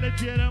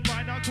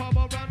 Illegitimate, not come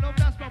around, no,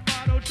 that's my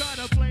motto. Try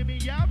to play me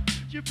out,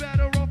 you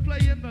better off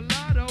playing the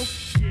lotto.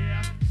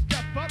 Yeah,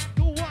 step up,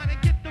 go on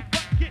and get the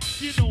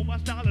bucket. You know my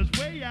style is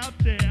way out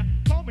there.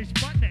 Call me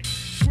Sputnik,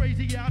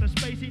 crazy out of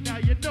spacey. Now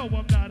you know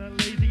I'm not a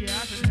lazy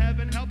ass. And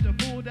heaven help the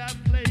fool that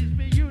plays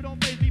me. You don't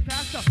phase me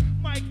past the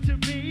mic to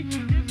me.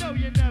 You know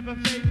you never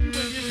fade me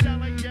when you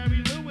sound like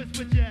Jerry Lewis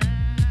with your ass.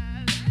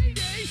 Hey,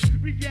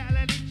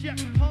 reality check,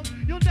 punk.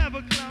 You'll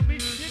never clown me.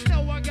 You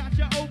know I got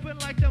you open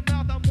like the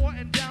mouth of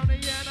Morton Downey.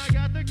 And I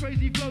got the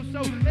crazy flow,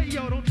 so hey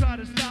yo, don't try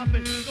to stop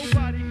it.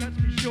 Nobody cuts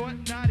me short,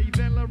 not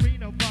even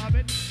Lorena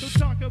Bobbitt. So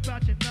talk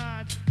about your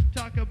nines,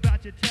 talk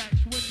about your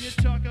text. When you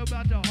talk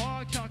about the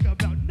hog, talk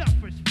about enough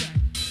respect.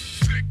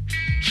 Check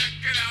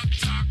it out,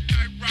 talk,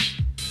 I rock.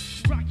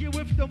 Rock you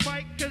with the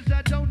mic, cause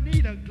I don't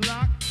need a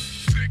Glock.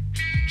 Check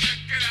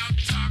it out,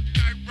 talk,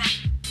 I rock.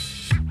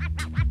 Rock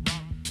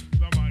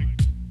the mic.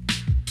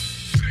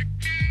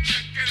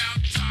 Check it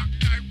out, talk,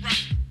 I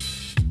rock.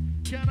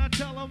 Can I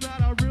tell them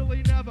that I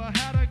really never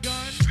had a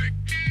gun?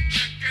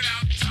 Check it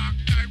out, talk,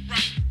 I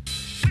rock.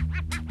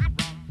 Rock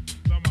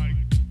the mic.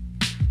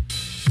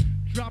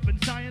 Dropping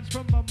science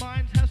from my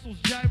mind's Hessel's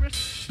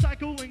gyrus.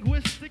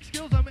 Psycholinguistic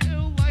skills, I'm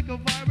ill like a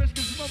virus.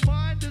 Cause my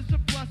mind is a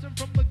blessing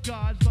from the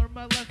gods. Learn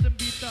my lesson,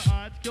 beat the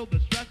odds, kill the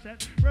stress.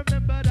 And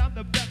remembered I'm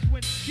the best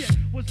when shit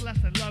was less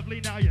than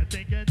lovely. Now you're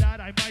thinking that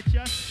I might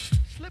just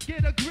slip,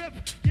 get a grip.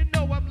 You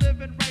know I'm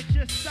living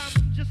righteous.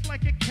 I'm just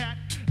like a cat,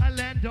 I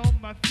land on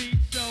my feet.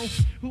 So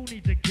who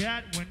needs a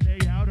cat when they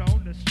out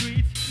on the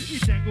streets? Y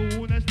tengo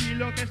un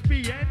estilo que es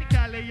bien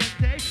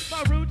caliente.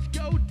 My roots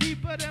go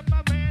deeper than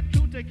my man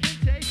Kunta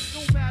Kinte.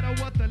 No matter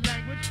what the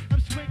language, I'm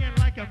swinging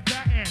like a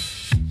baton.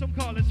 Some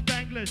call it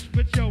Spanglish,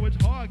 but yo, it's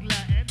hog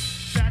Latin.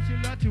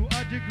 Bachelor to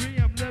a degree,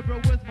 I'm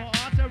liberal with my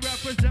art to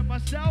represent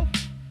myself.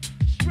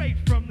 Straight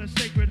from the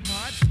sacred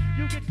heart.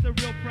 You get the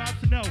real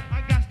props, no,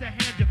 I got to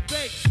hand you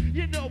fake.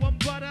 You know I'm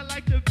butter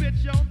like the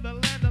bitch on the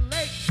land of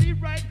lake. See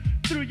right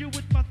through you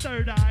with my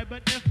third eye.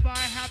 But if I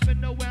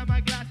happen to wear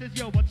my glasses,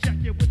 yo, I'll check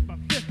you with my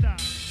fifth eye.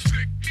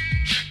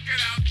 Check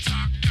it out,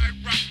 talk, I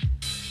rock.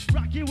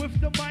 Rock you with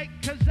the mic,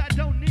 cause I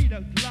don't need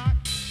a Glock.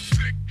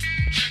 Check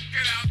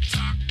it out,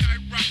 talk, I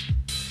rock.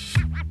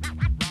 Rock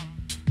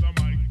the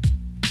mic.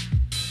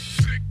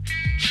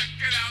 Check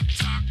it out,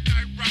 talk,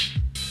 I rock.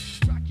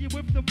 Rock you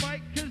with the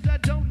mic, cause I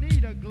don't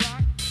need a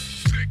Glock.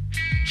 Check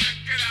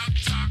it out,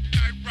 talk,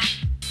 I rock.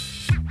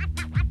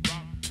 Rock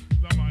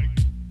the mic.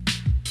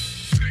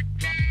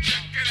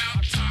 Check it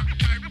out, talk,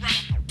 I rock.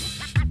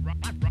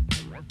 Rock it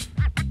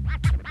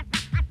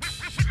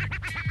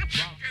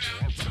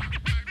out,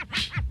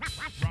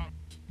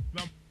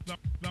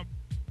 rock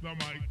the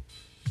mic.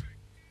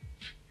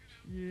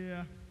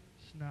 Yeah,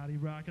 snotty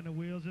rocking the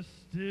wheels is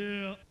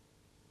still.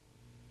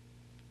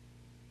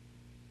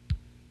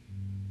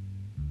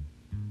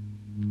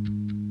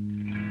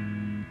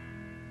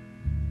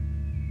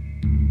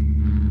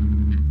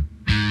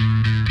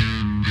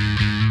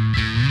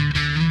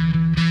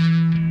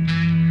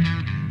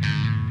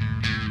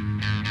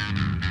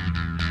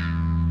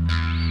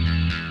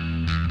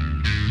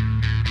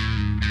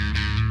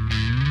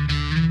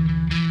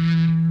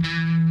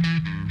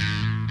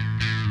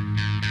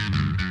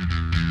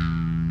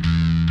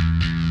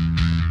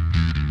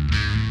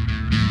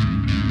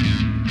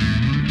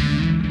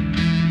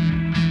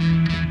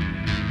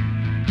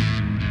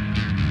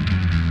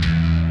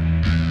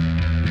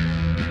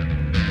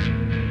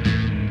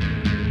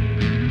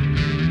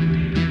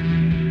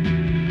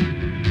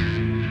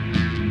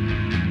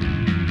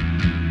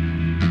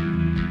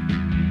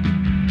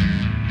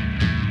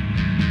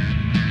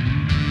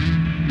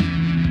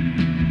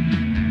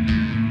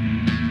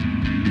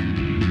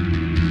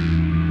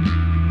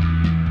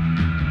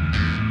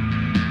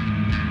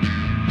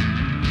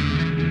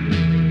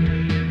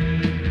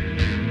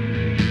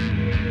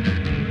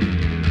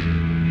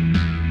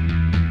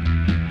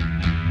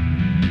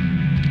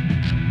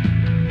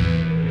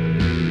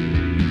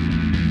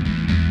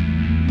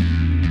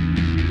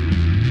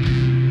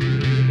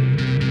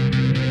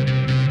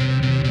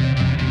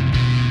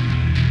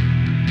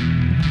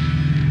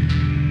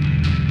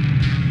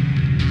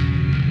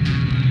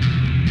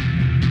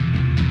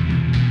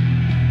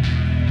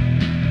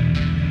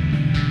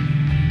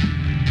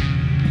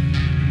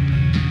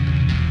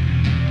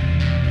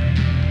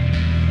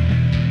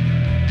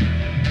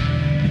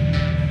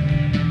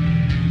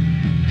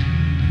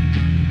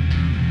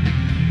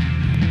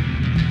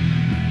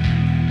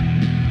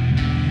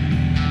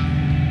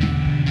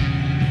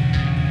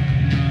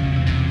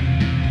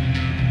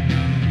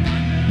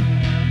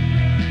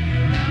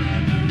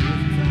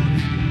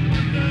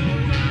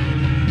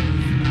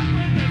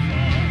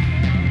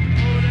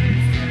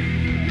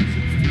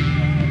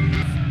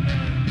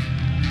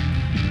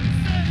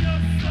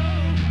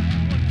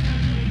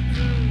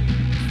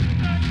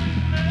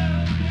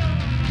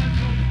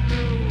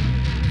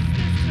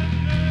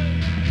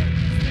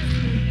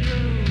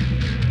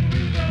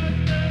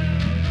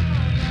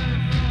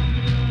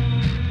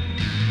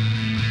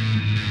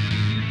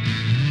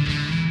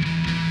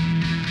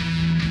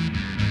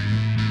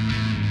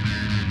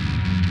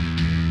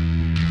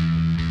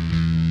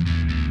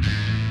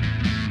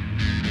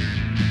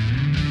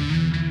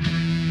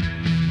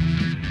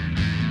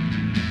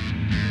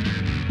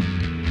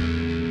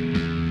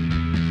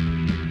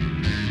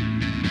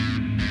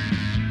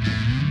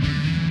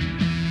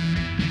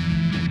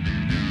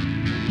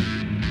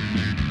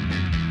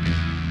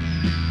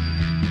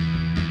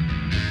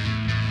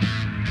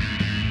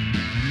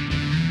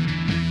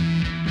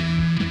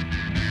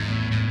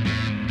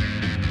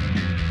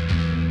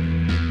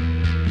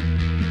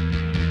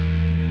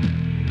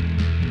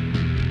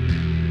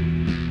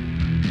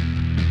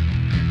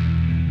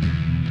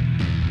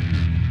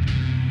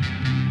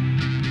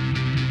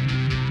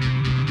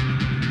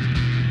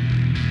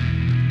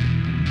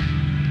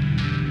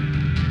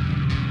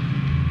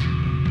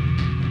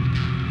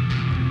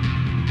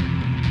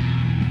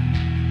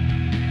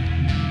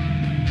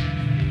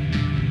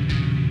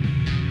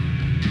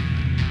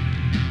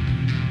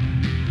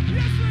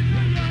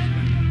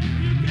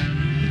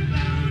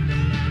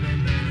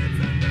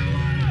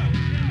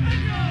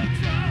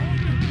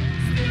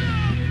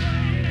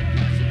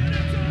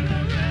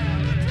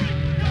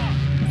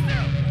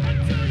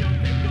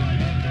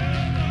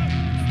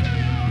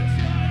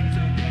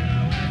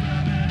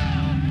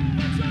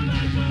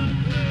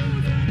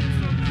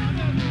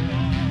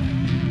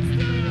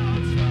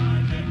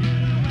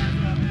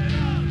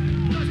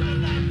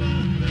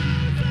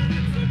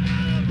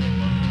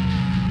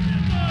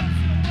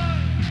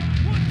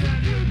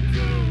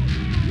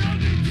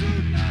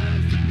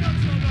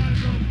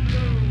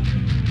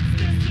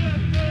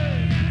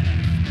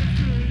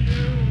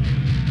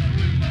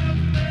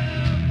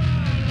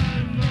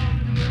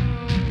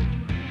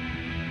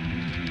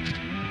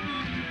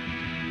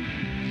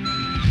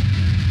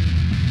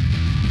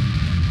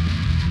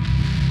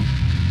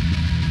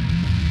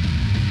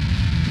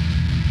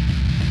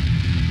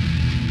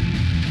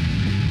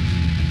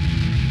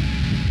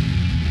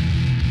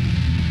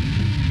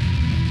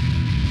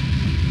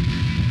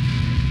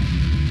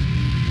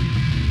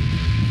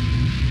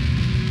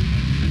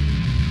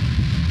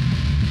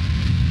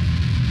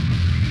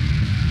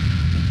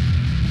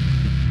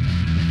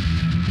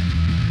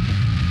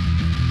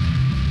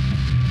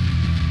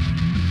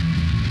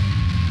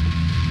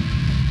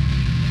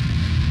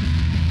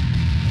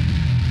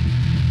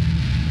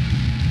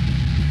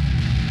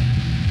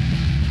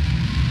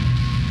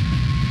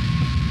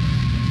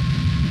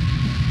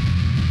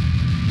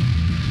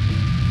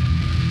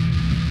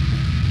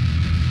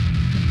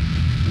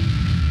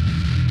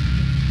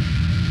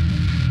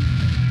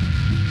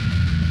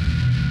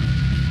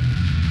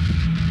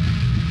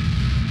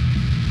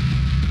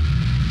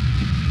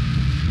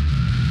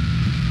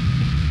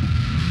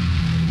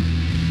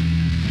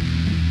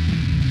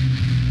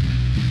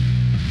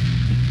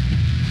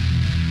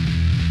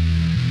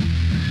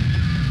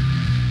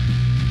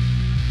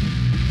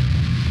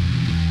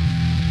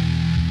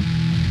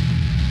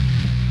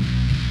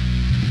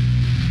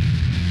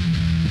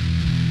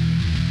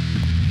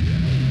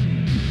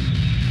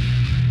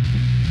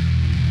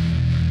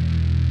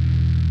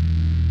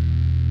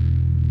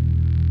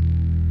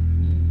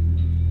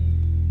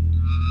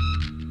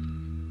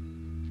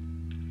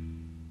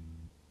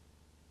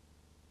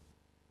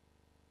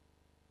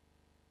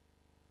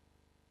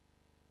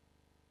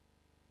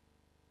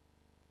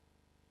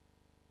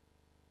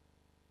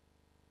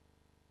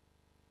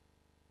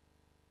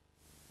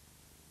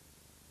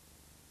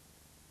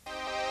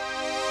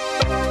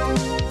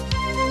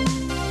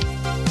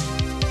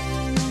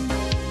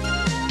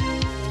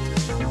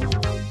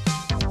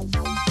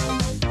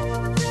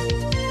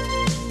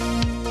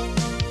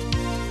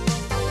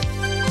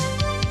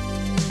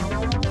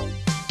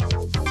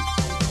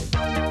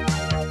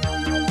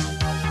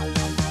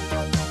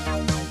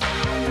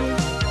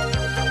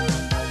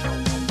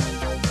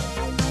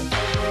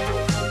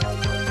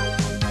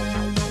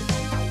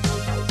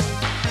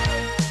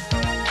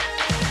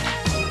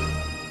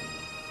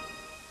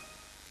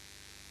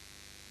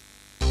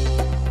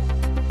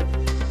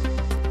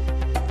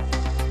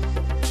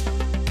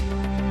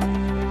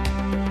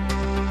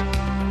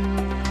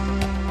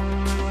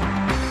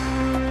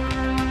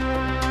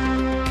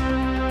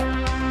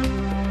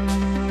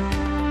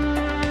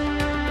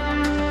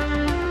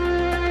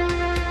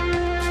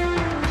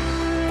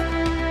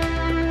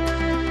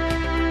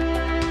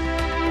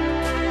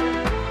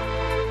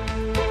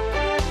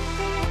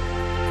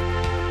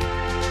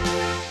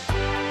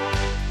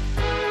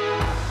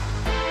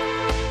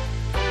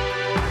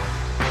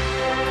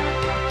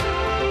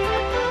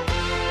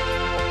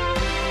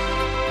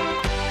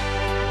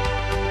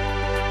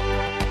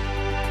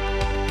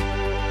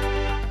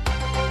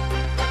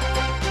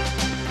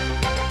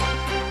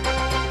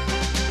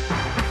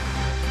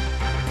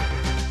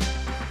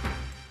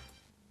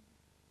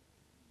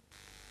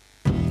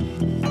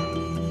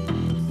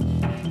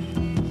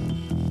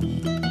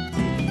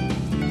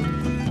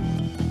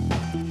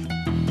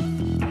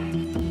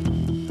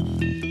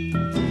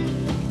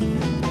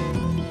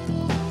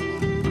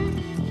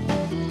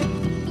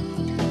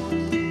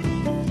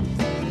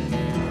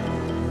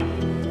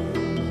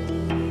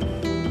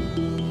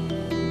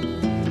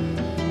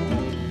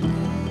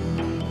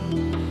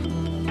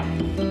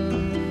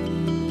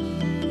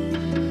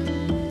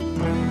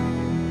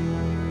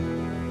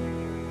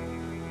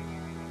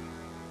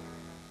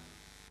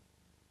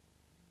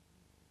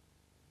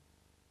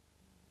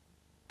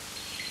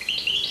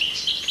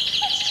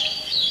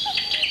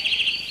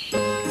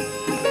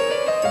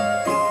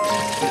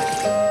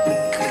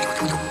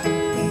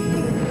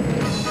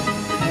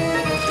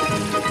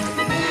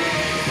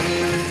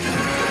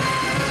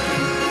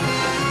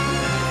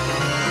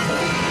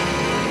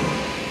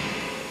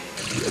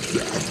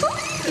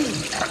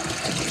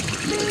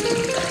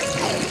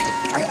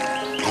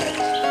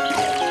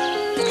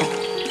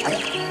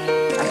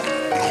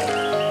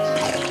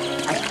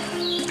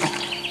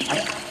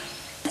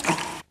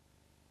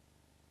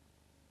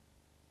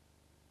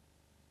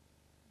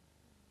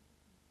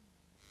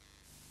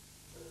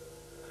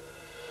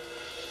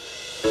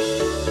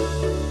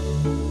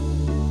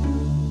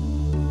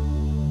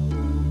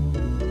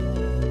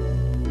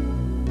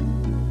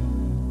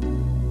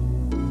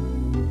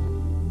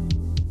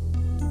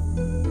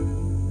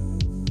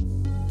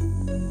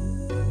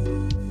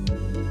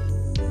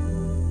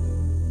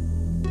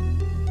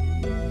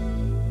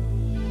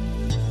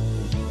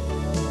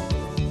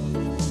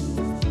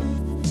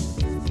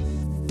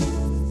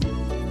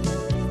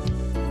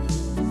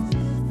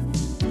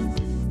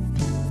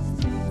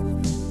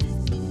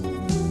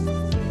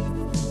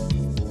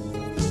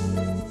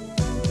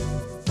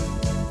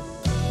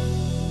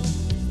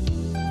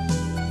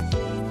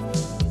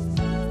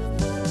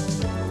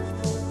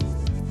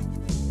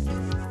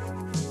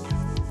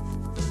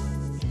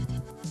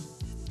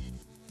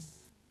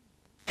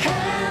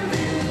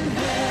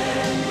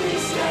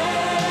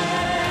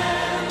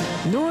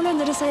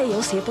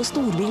 å se på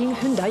storbilen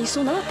Hyundai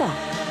Sonata.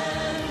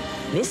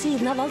 Ved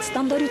siden av alt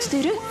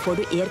standardutstyret får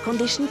du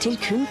aircondition til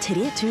kun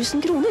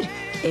 3000 kroner,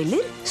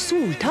 eller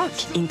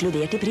soltak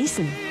inkludert i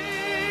prisen.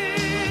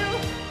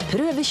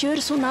 Prøvekjør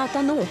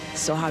Sonata nå,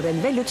 så har du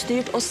en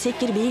velutstyrt og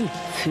sikker bil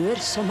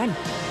før sommeren.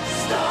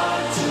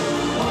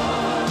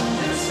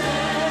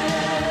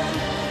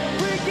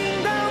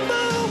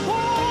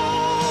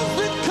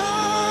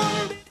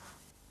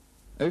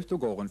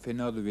 Autogården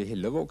finner du i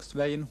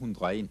Hillevågsveien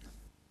 101.